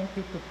we can't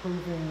keep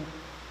approving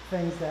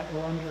things that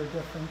were under a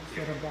different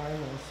sort of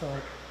bylaw. So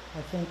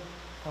I think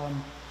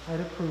I'd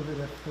approve it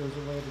if there's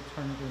a way to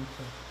turn it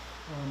into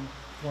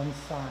one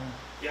sign.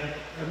 Yeah.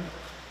 And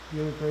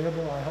you're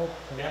agreeable, I hope,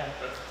 to Yeah, that.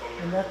 that's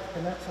totally.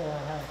 And that's all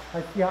I have.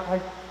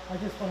 I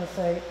just want to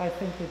say, I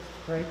think it's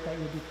great that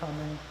you'll be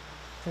coming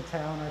to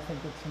town. I think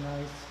it's a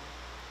nice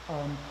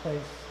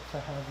place to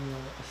have your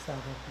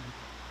establishment.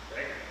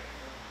 Thank you.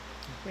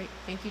 Great,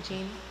 thank you,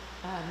 Jean.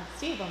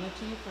 Steve, I'll look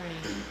to you for any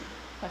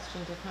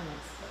questions or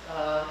comments.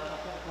 I've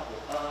got a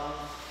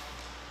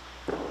couple.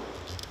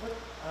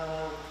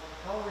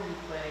 How are you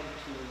planning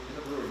to, in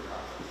the brewing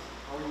process,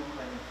 how are you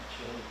planning to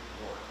chill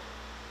wort?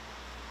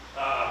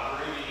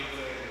 We're going to be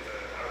using the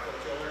counterflow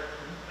chiller.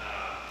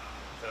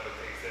 So it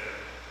takes in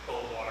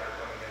cold water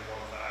coming in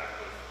one side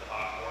with the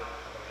hot water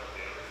coming out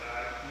the other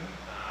side. And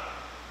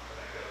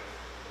that goes,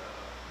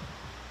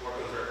 water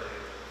goes directly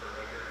into the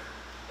fermenter.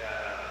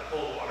 The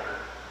cold water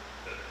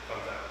that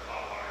comes out with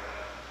hot water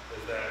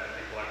is then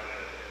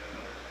reflected in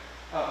another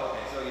tank. Oh,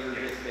 okay, so you're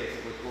just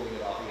basically cooling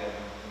it off again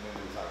and then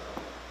recycling.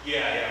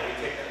 Yeah, we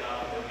take that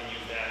off and then we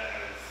use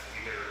that as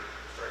either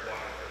straight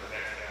water for the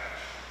next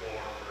batch or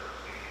for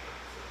cleaning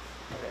purposes.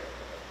 Okay.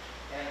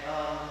 And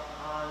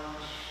on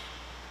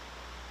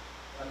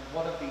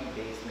one of the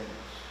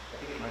basements,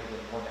 I think it might have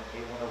been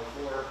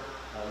A104,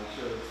 we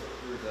showed, so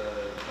here's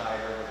a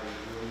diagram of the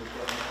room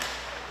equipment.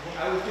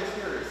 I was just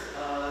curious,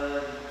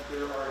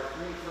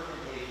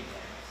 fermentation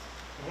tanks,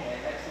 and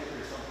next to it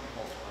there's something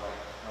called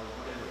bright. Now,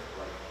 what is it,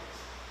 bright tanks?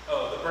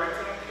 Oh, the bright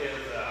tank is,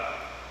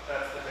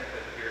 that's the tank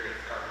that the beer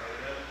gets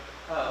carbonated in.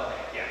 Oh,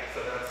 okay. Yeah,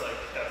 so that's a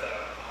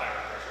higher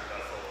pressure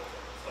vessel,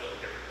 slightly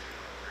different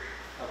geometry.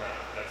 Okay.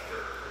 That's for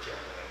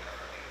children and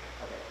carbonated.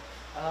 Okay.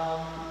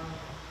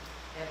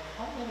 And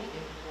how many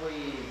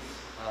employees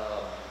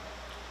will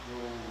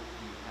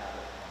you have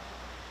at one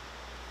time?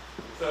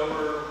 So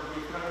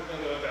we've kind of been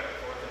going back and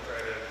forth and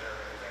trying to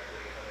determine exactly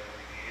how many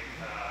we need.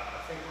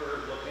 I think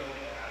we're looking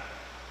at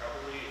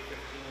probably 15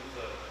 as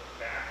a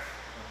max,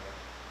 Okay.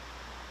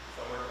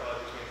 somewhere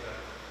probably between 10.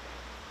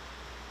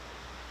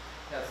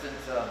 Now,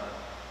 since my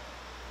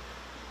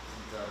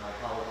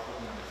colleagues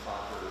put me on the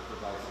spot for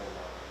bicycle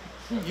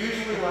parking,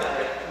 usually when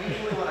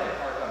I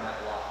park on that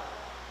lot,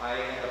 I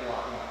end up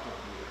locking up the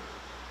computer.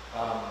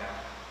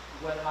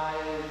 When I,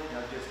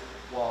 just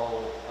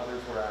while others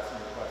were asking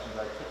the questions,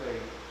 I took a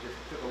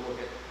look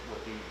at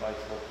what the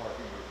bicycle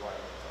parking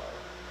requirements are.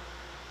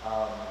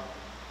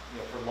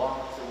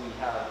 So we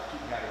have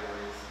two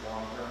categories: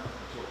 long term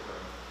and short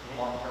term.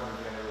 Long term are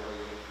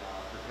generally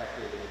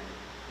protected and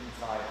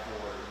inside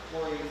for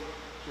employees.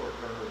 Short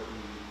term would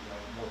be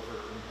more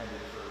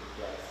intended for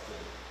guests.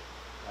 And,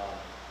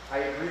 I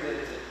agree that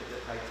it's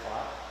a tight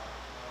spot.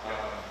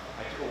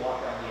 I took a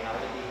walk down the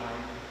alley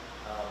behind.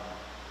 I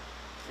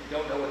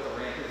don't know what the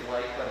ramp is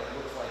like, but it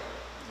looks like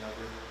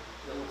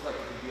it looks like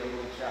it could be a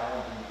little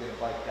challenge, and you get a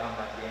bike down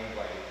that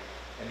gangway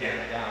and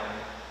then down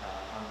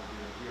onto the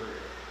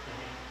interior.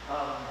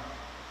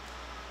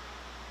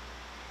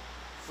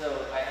 So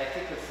I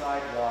think the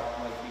sidewalk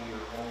might be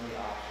your only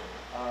option.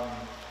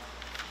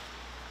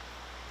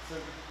 So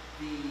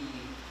the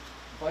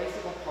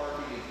bicycle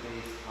parking is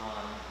based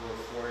on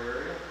gross floor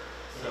area.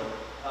 So,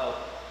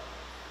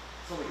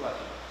 silly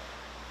question.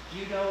 Do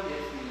you know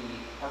if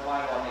our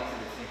bylaw makes a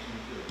distinction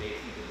between the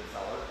basement and the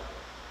cellar?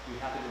 Do you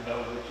happen to know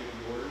which of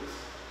yours is?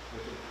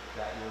 I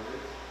do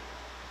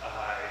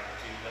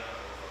not know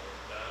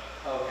that.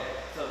 Okay,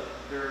 so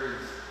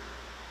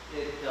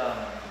it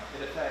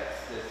affects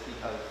this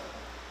because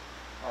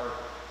our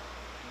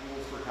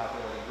rules for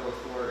calculating gross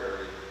floor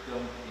area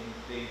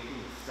they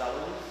include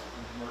cellars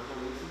in commercial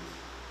uses.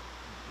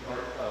 I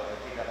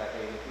take that back,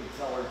 they include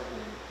cellars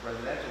in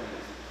residential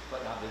uses, but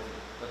not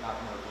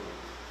commercial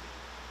uses.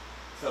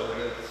 So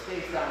the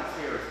space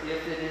downstairs,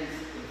 if it is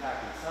in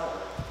fact a cellar,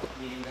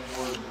 meaning that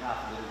more than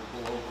half of it is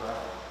below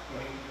ground,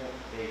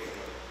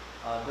 basically,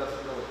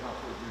 doesn't really come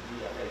through your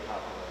DFA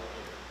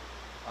calculation,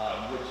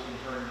 which in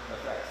turn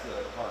affects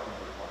the parking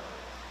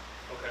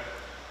requirements. Okay.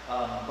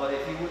 But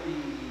if you would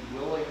be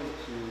willing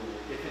to,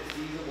 if it's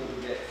feasible to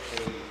get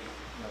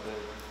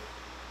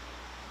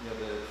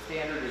the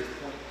standard is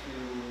 0.2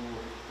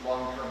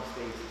 long-term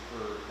spaces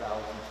per 1,000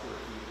 square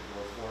feet of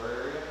gross floor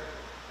area.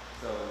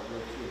 So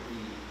which would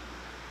be,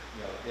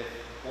 if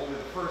only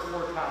the first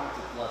floor counts,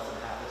 it's less than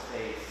half a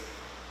space,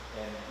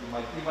 and you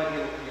might be able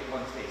to get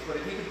one space. But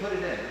if you could put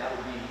it in, that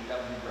would be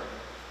great.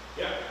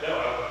 Yeah, no,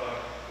 I would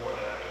more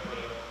than happy to put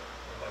a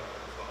bike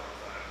behind the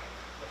sign.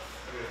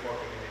 It's more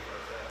convenient for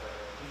us to have that.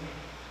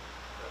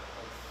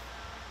 That's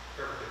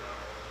perfectly fine.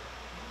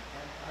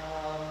 And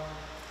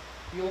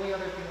the only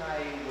other thing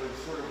I was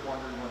sort of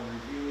wondering when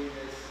reviewing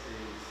this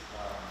is,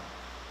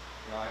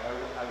 I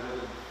would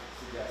have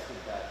suggested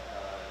that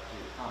to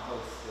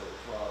compost the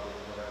shrub and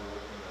whatever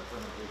in the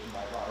fermentation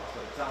byproducts,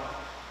 but it sounds,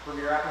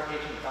 from your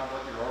application, it sounds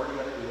like you're already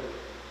going to do it.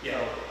 Yeah.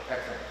 So,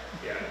 excellent.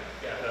 Yeah,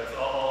 that's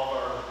all of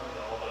our,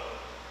 all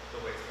the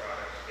waste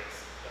products gets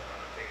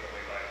taken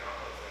away by a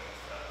composting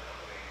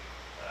company.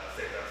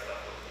 Save that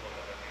stuff with the one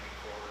that I'm using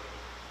forward.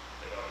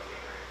 They've always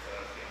been great, so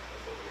that's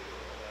what we do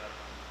with that.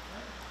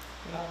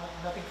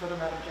 Nothing further,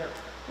 Madam Chair.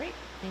 Great,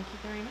 thank you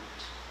very much.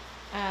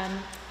 I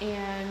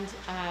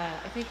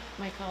think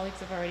my colleagues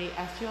have already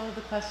asked you all of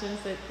the questions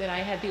that I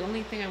had. The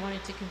only thing I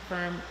wanted to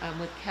confirm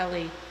with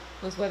Kelly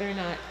was whether or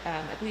not,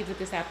 I believe that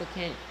this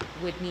applicant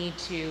would need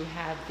to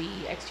have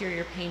the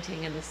exterior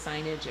painting and the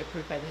signage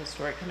approved by the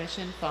Historic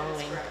Commission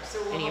following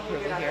So any we'll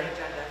approval get on here. the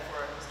agenda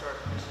for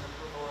historic commission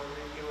approval or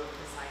review of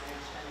the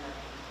signage and the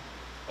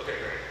painting. Okay,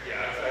 great.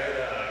 Yeah, I had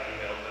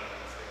emailed them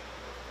asking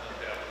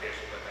the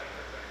application, but I haven't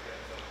heard back yet.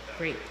 So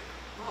Great,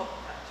 We'll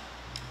hope that.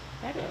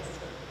 fabulous.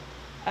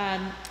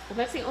 Well,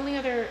 that's the only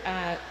other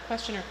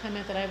question or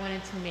comment that I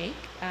wanted to make.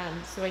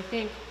 So I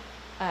think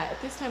at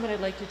this time what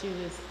I'd like to do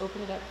is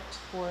open it up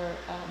for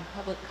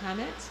public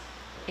comment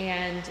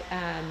and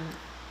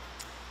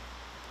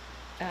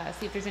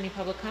see if there's any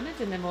public comment,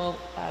 and then we'll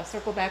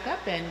circle back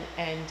up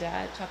and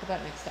talk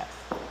about next steps.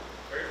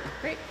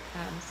 Great.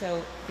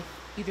 So if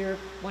either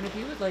one of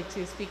you would like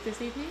to speak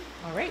this evening,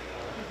 all right.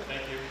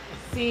 Thank you.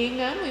 Seeing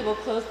none, we will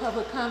close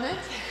public comment.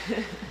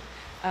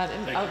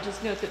 And I'll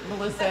just note that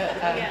Melissa,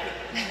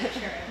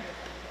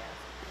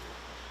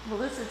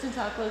 Melissa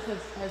Tentaklis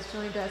has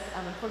joined us.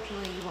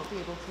 Unfortunately, you won't be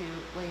able to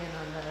weigh in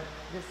on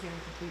this hearing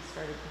since we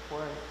started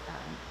before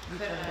you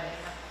Could joined I us.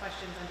 have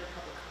questions under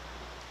public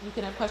comment? you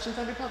can have questions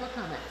under public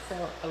comment.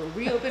 So I will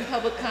reopen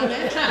public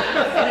comment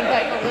and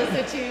invite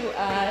Melissa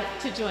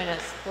to join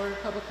us for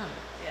public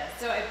comment. Yeah,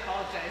 so I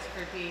apologize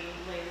for being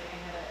late. I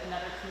had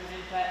another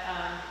commitment, but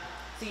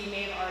so you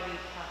may have already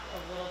talked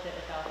a little bit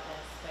about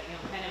this, but you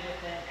know, kind of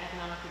with the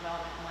economic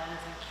development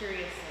lens, I'm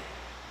curious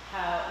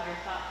how your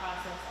thought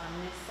process on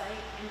this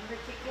site in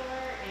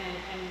particular, and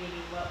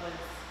maybe what was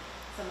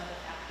some of the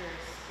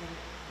factors in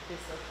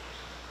this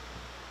location.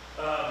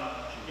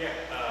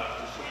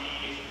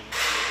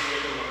 We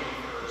were looking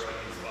for a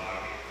new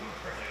spot. We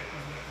currently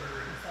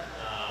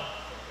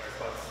our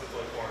spot's is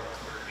like 400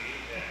 square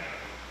feet, and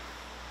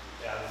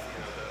as you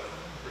know, the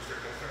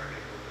restrictions started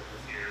to move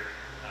this year,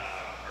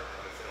 our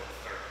sales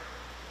start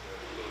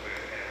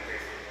moving and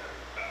basically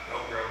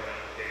outgrowing that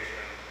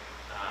location.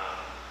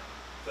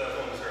 So that's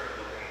when we started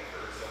looking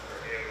for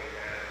somewhere new,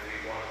 and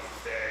we wanted to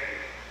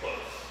stay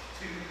close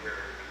to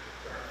where we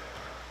currently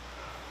are.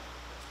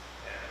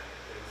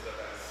 And so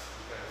that's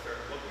we kind of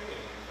started looking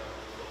and we found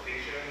this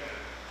location,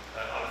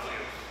 and honestly,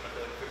 I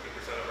feel like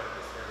 50% of our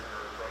customers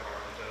are from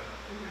Arlington,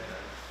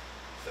 and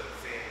so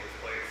seeing this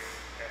place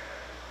and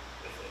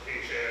this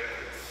location,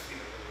 its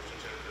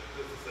relationship with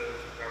businesses,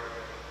 and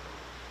government,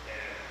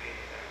 and being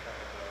in that kind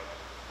of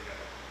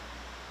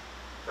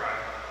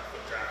prime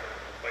foot traffic,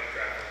 bike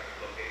traffic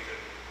location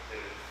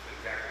is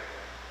exactly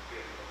what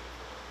we have been looking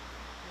for.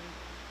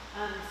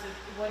 So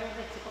what are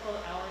the typical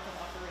hours of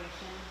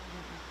operation?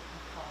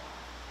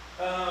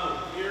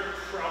 We're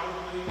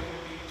probably going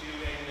to be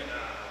doing 10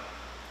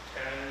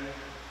 to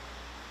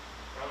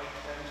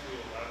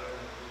 11,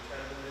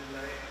 10 to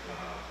midnight,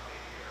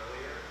 maybe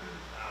earlier.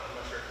 I'm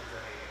not sure if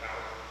there's any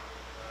hour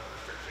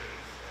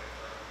restrictions in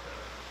Arlington.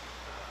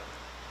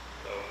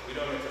 So we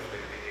don't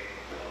anticipate being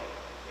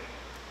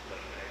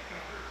late night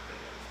after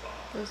midnight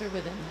spot. Those are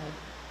within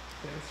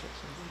the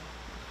restrictions.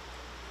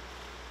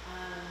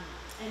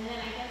 And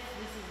then I guess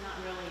this is not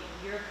really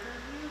your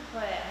purview,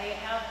 but I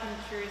have been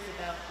curious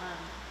about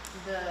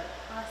the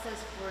process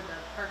for the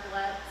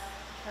parklets.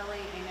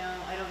 Kelly,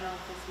 I don't know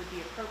if this would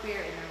be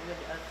appropriate, and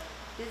would a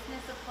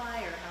business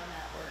apply, or how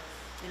that works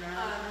in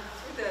Arlington?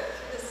 Through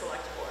the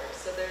select board.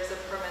 So there's a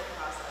permit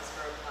process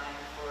for applying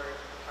for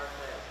the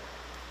parklet,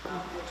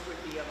 which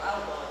would be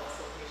allowable at this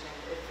location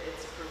if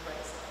it's approved by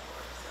the select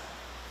board. So.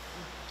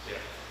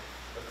 Yeah,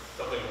 that's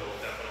something we'll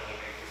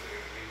definitely make soon.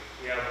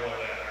 We have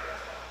one at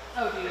our spot.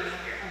 Oh, do you? Okay.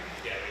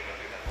 Okay. Yeah, we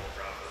went through that whole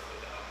process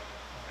with them,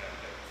 and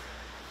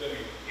it's going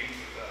to be huge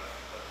with us.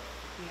 But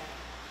Yeah.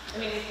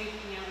 I mean, if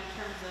in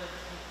terms of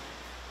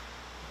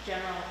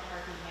general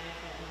parking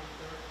management and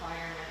the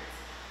requirements,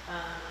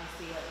 I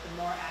see like the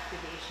more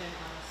activation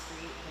on the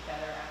street, the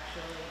better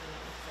actually.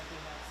 Looks like we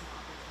have some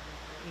opportunity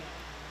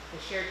for, the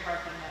shared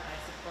parking that I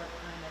support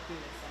kind of through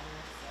the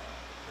center, so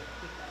I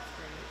think that's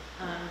great.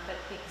 But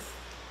thanks.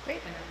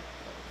 Great.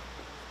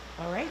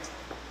 All right.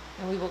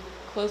 And we will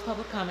close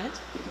public comment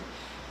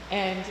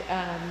and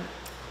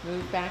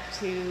move back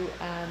to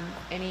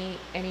any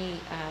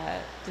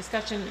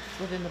discussion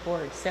within the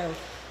board. So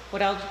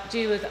what I'll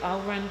do is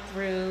I'll run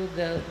through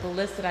the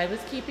list that I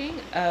was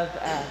keeping of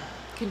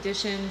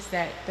conditions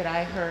that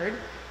I heard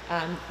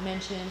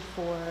mentioned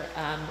for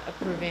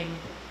approving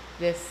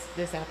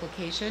this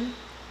application.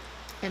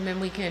 And then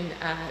we can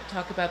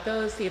talk about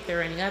those, see if there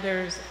are any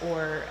others,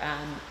 or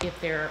if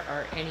there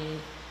are any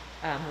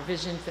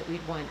revisions that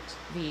we'd want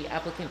the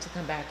applicant to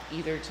come back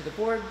either to the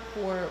board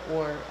for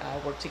or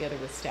work together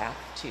with staff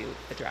to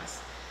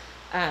address.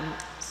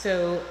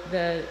 So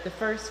the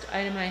first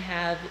item I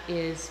have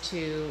is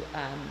to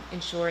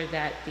ensure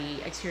that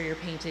the exterior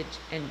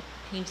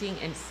painting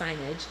and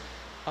signage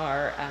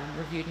are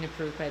reviewed and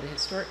approved by the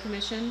Historic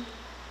Commission.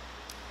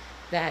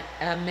 That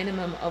a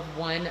minimum of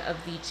one of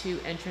the 2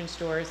 entrance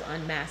doors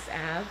on Mass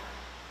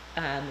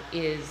Ave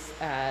is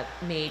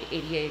made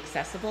ADA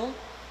accessible.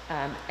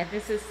 And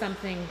this is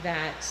something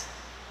that,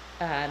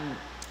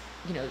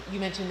 you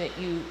mentioned that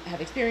you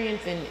have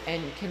experience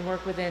and can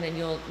work within, and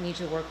you'll need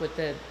to work with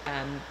the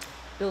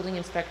building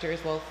inspector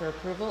as well for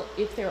approval.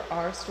 If there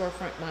are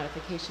storefront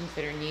modifications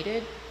that are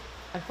needed,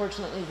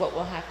 unfortunately, what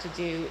we'll have to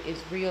do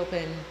is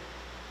reopen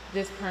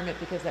this permit,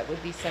 because that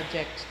would be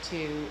subject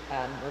to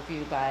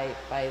review by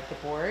the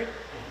board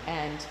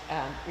and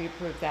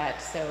reapprove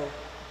that. So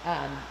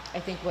I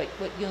think what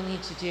you'll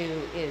need to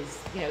do is,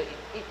 it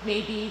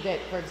may be that,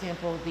 for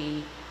example,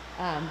 the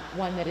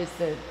one that is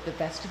the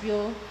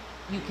vestibule,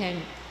 you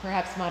can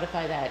perhaps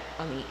modify that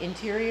on the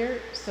interior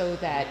so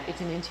that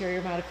it's an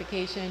interior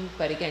modification.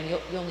 But again,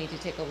 you'll need to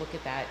take a look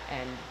at that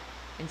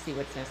and see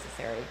what's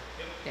necessary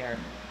there.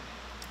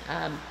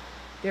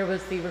 There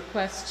was the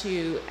request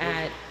to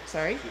add,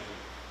 sorry? Excuse me.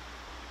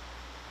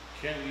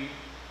 Can we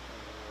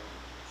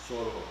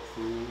sort of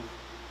approve?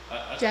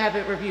 To have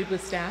it reviewed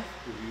with staff?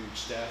 Reviewed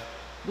staff?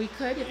 We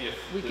could,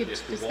 we could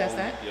discuss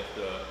that. If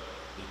the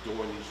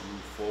door needs to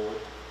move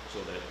forward so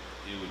that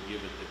it would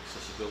give it the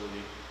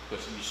accessibility,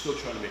 because you're still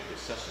trying to make it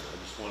accessible. I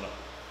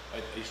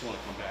just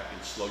want to come back and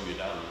slow you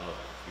down another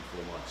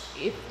 3-4 months.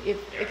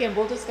 Again,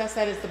 we'll discuss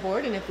that as the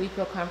board, and if we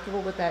feel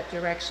comfortable with that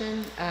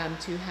direction,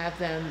 to have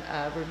them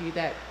review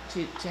that,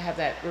 to have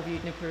that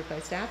reviewed and approved by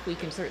staff, we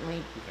can certainly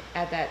Okay.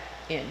 add that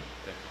in.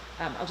 Okay.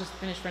 I'll just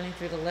finish running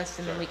through the list,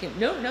 and then Sure. we can,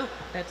 no,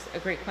 that's a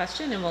great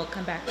question, and we'll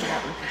come back to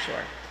that one for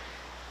sure.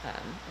 I'll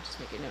just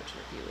make a note to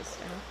review this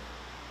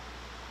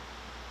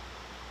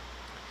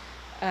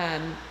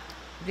now.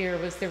 There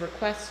was the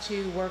request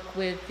to work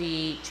with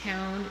the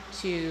town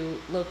to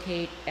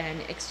locate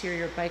an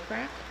exterior bike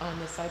rack on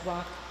the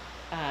sidewalk,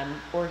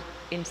 or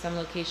in some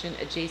location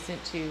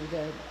adjacent to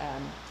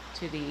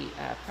the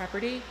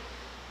property,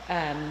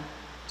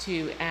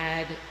 to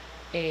add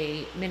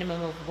a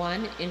minimum of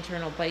 1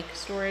 internal bike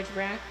storage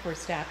rack for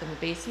staff in the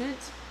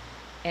basement,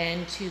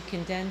 and to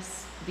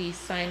condense the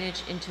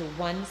signage into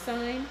 1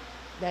 sign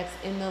that's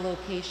in the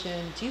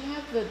location. Do you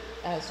have the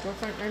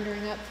storefront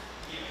rendering up?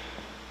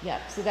 Yeah,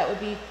 so that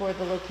would be for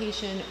the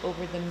location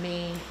over the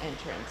main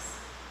entrance.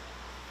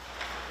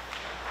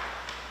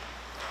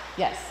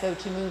 Yes, so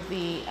to move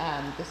the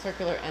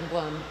circular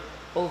emblem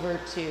over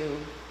to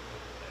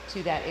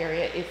that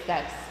area, if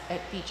that's a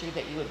feature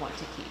that you would want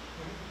to keep.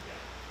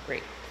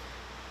 Great.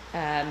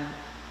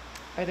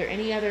 Are there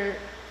any other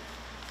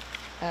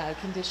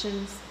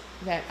conditions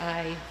that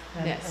I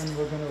missed? And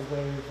we're gonna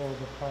waive all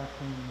the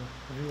parking,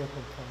 the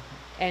vehicle parking.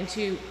 And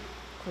to,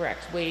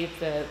 correct, waive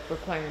the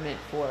requirement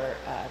for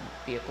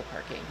vehicle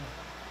parking.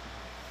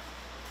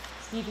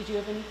 Steve, did you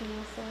have anything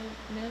else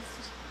I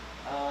missed?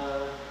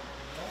 No,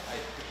 I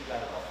think you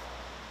got it all.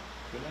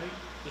 Could I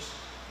just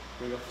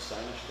bring up the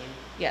signage thing?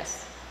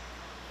 Yes.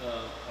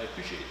 I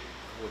appreciate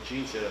what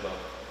Gene said about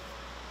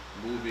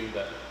moving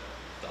that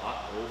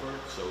dot over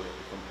so it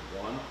becomes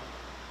 1.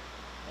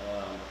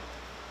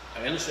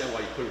 I understand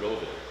why you put it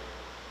over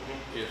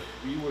there. If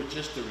we were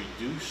just to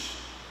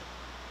reduce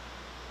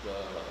the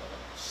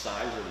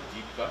size of the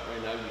deep cut,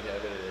 right now we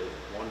have it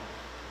at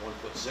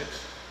 1'6".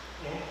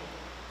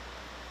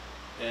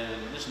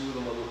 And just move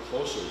them a little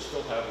closer,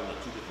 still have them on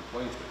 2 different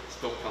planes, but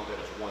still count that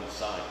as 1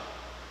 sign.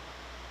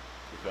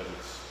 Because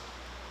it's,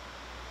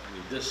 I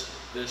mean, this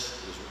is,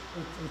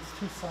 It's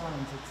 2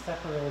 signs, it's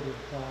separated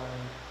by,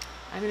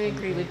 I'm going to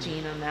agree with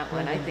Jean on that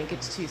one. I think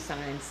it's 2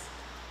 signs.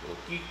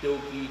 okey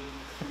dokey.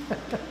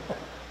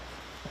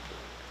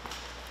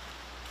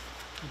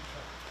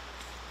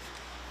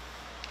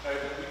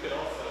 We could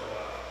also,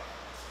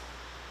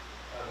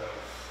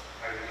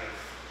 I would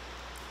just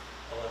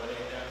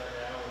eliminate that for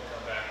now and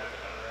come back with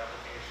another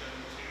application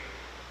to.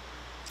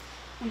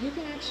 Well, you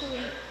can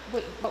actually,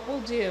 what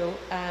we'll do,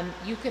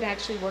 you could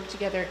actually work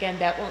together, again,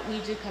 that won't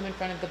need to come in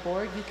front of the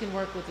board. You can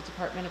work with the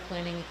Department of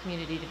Planning and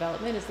Community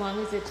Development, as long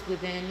as it's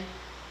within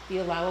the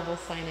allowable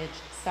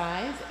signage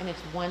size and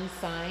it's 1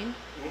 sign.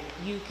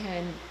 You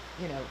can,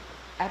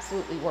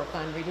 absolutely work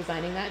on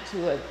redesigning that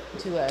to a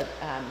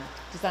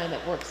design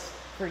that works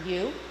for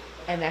you,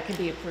 and that can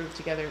be approved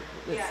together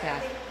with Yeah,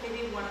 staff. I think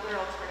maybe one other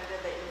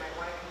alternative that you might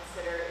want to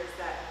consider is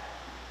that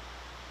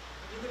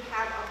you would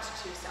have up to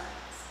 2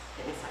 signs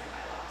in a sign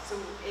bylaw. So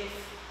if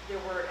there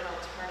were an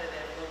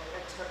alternative,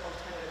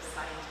 alternative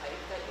sign type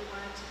that you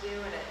wanted to do,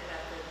 and it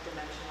met the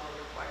dimensional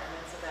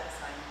requirements of that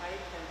sign type,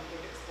 then we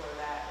could explore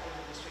that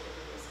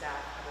administratively with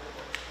staff under the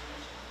board's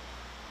permission.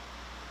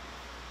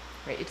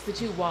 Right, it's the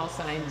 2 wall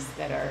signs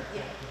that are,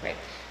 Yeah. right.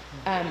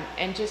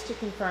 And just to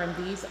confirm,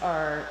 these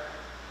are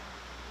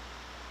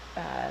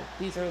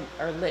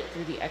lit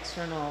through the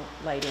external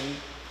lighting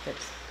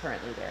that's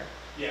currently there.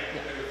 Yeah,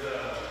 Yeah. there's a little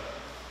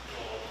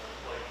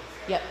light.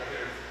 Yep.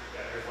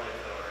 There's lights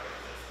that already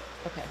exist.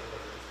 Okay. So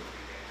those are just going to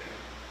be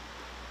maintained.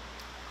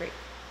 Great.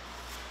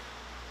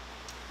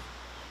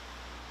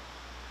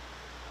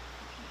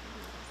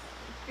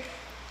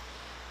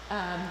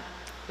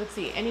 Let's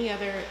see, any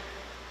other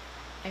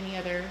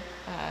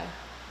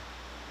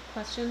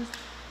questions?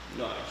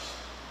 No, I'd just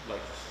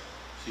like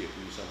to see if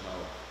we somehow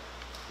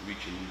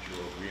reach a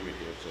mutual agreement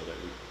here so that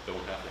we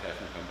don't have to have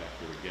him come back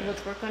here again.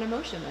 Let's work on a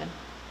motion then.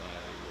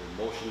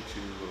 A motion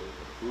to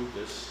approve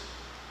this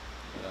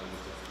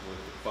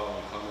with the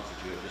following comments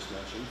that you have just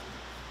mentioned.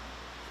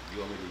 Do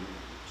you want me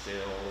to say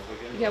it all over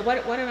again? Yeah,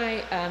 why don't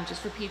I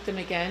just repeat them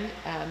again,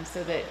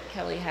 so that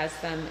Kelly has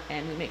them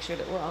and we make sure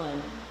that we're all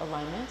in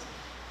alignment.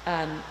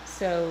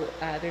 So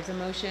there's a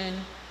motion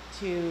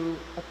to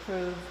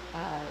approve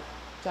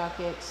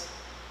docket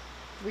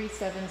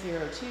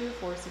 3702,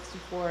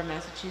 464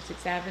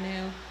 Massachusetts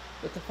Avenue,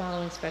 with the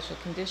following special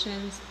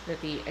conditions: that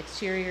the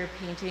exterior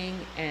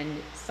painting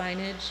and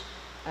signage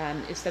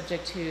is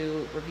subject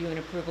to review and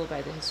approval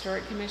by the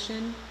Historic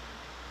Commission,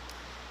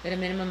 that a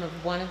minimum of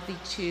 1 of the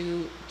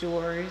 2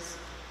 doors,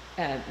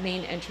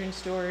 main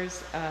entrance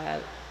doors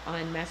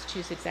on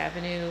Massachusetts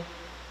Avenue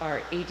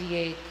are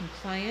ADA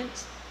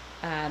compliant.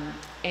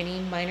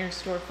 Any minor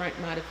storefront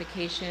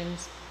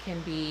modifications can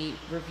be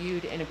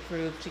reviewed and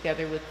approved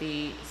together with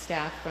the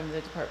staff from the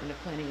Department of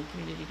Planning and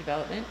Community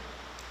Development.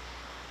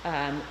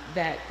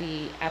 That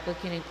the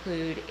applicant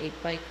include a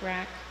bike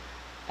rack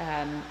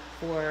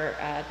for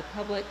the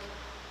public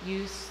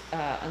use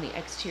on the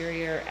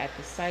exterior at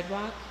the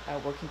sidewalk,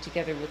 working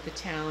together with the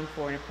town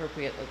for an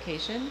appropriate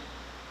location.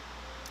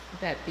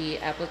 that the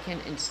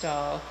applicant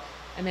install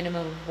a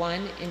minimum of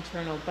 1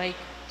 internal bike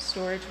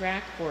storage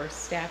rack for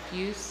staff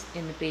use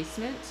in the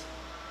basement,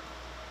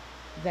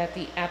 that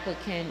the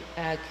applicant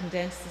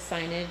condense the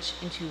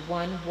signage into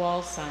 1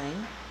 wall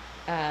sign,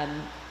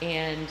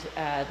 and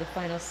the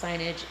final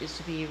signage is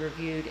to be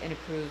reviewed and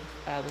approved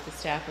with the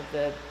staff of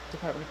the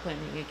Department of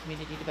Planning and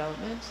Community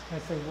Development. I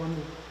say one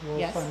wall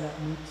Yes. sign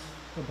that meets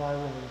the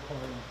bylaw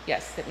requirement.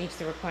 Yes, that meets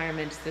the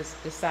requirements,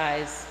 the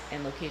size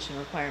and location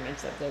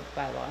requirements of the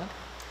bylaw.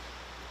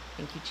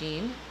 Thank you,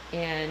 Jean.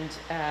 And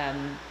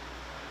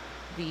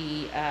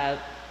the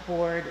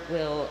board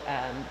will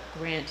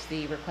grant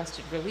the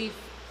requested relief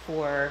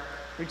for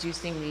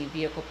reducing the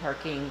vehicle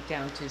parking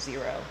down to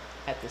 0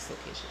 at this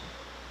location.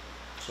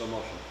 So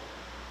motion.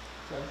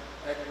 So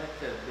I'd like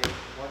to make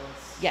one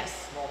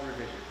Yes. small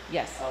revision.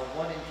 Yes.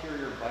 One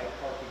interior bike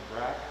parking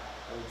rack,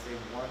 I would say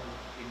one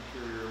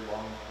interior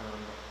long-term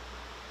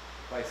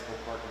bicycle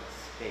parking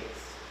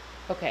space.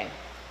 Okay.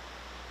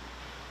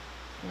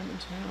 1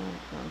 internal,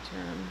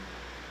 long-term.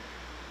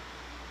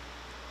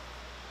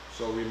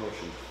 So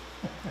re-motion.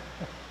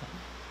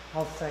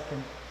 I'll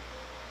second.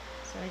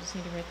 So I just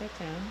need to write that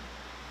down.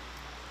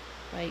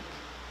 Bike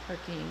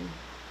parking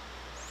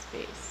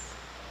space.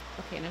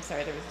 Okay, and I'm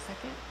sorry, there was a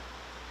second?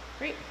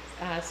 Great.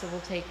 So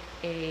we'll take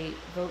a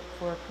vote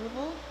for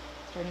approval,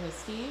 starting with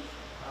Steve.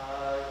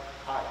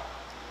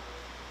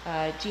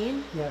 Aye.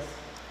 Jean? Yes.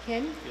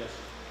 Kim? Yes.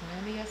 And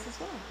I'm a yes as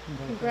well.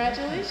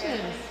 Congratulations.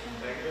 Congratulations.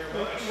 Thank you very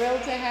We're much.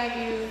 thrilled to have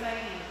you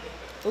Exciting.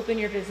 open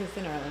your business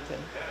in Arlington.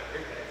 Yeah,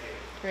 great, thank you.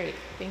 Great,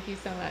 thank you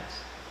so much.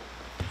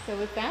 So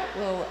with that,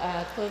 we'll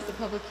close the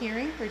public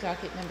hearing for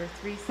docket number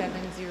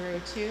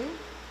 3702.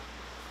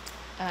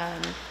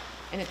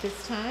 And at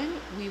this time,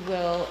 we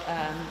will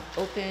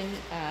open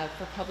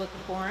for public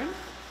forum.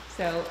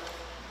 So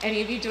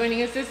any of you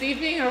joining us this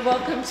evening are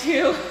welcome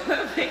to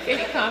make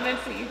any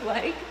comments that you'd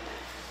like.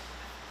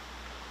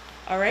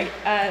 All right,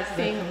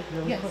 seeing,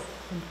 Really yes. quick,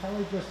 can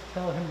Kelly just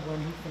tell him when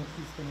he thinks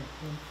he's gonna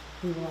come?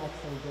 He will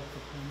actually get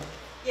the permit.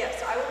 Yeah,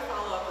 so I will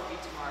follow up with you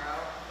tomorrow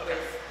Okay.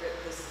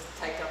 with this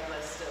typed up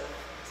list of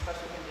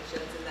special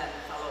conditions and then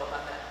follow up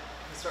on that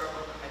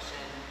historical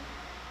commission,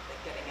 like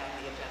getting on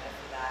the agenda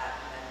for that,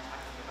 and then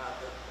talking about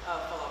the,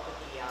 follow up with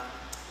the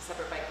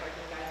separate bike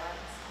parking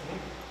guidelines,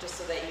 just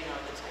so that you know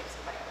the types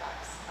of bike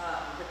racks.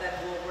 But then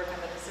we'll work on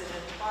the decision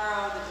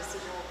tomorrow. The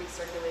decision will be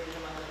circulated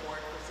among the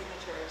board for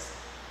signatures.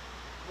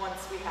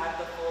 Once we have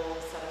the full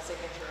set of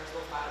signatures,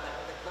 we'll file that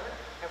with the clerk,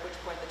 at which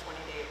point the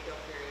 20-day appeal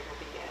period will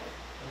begin.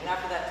 And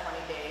after that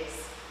 20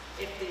 days,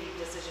 if the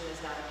decision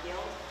is not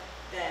appealed,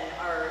 then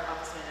our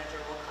office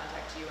manager will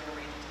contact you and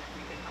arrange a time for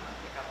you to come and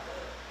pick up the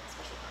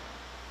special permit.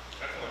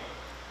 Excellent.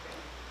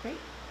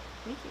 Great,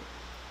 thank you.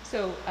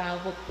 So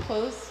we'll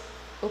close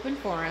open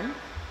forum,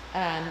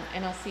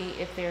 and I'll see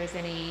if there's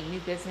any new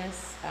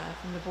business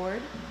from the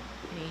board.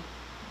 Any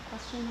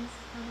questions,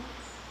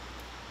 comments?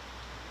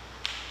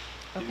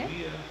 Okay. Did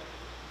we,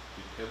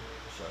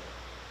 sorry.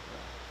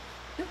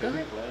 No, go Have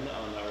we ahead. planned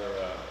on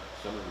our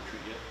summer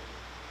retreat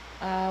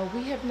yet?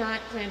 We have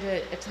not planned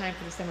a time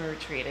for the summer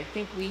retreat. I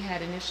think we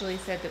had initially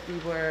said that we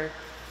were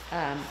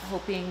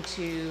hoping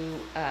to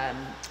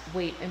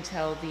wait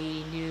until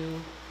the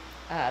new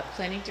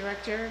planning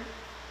director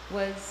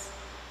was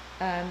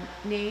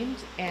named,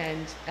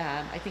 and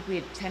I think we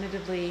had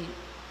tentatively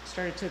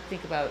started to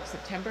think about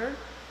September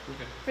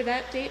Okay. for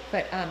that date,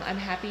 but I'm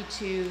happy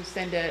to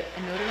send a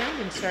note around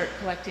and start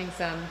collecting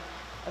some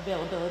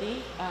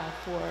availability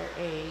for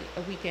a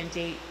weekend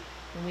date,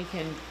 and we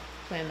can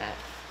plan that.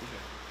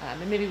 Okay.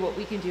 And maybe what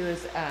we can do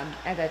is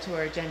add that to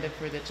our agenda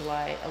for the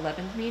July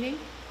 11th meeting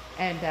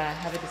and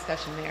have a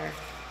discussion there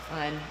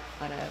on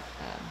a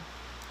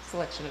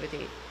selection of a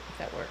date, if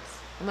that works.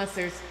 Unless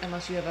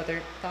you have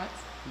other thoughts?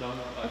 No,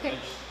 I Okay.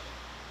 just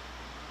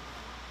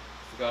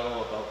forgot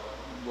all about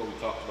what we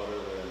talked about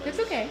earlier. And I That's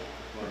just okay.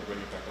 wanted to bring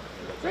it back up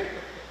here. That's Great.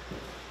 all.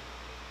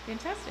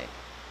 Fantastic.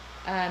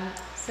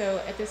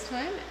 So at this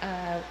time,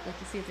 I'd like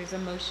to see if there's a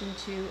motion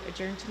to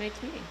adjourn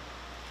tonight's meeting.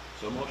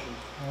 So motion.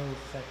 I will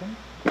second.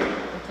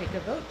 We'll take a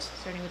vote,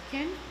 starting with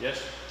Ken,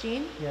 Yes?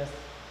 Jean, Yes.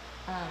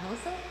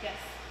 Melissa, Yes.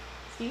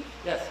 Steve,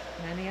 Yes.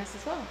 and I'm a yes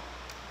as well.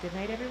 Good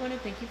night, everyone,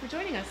 and thank you for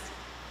joining us.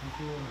 Thank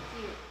you.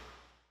 See you.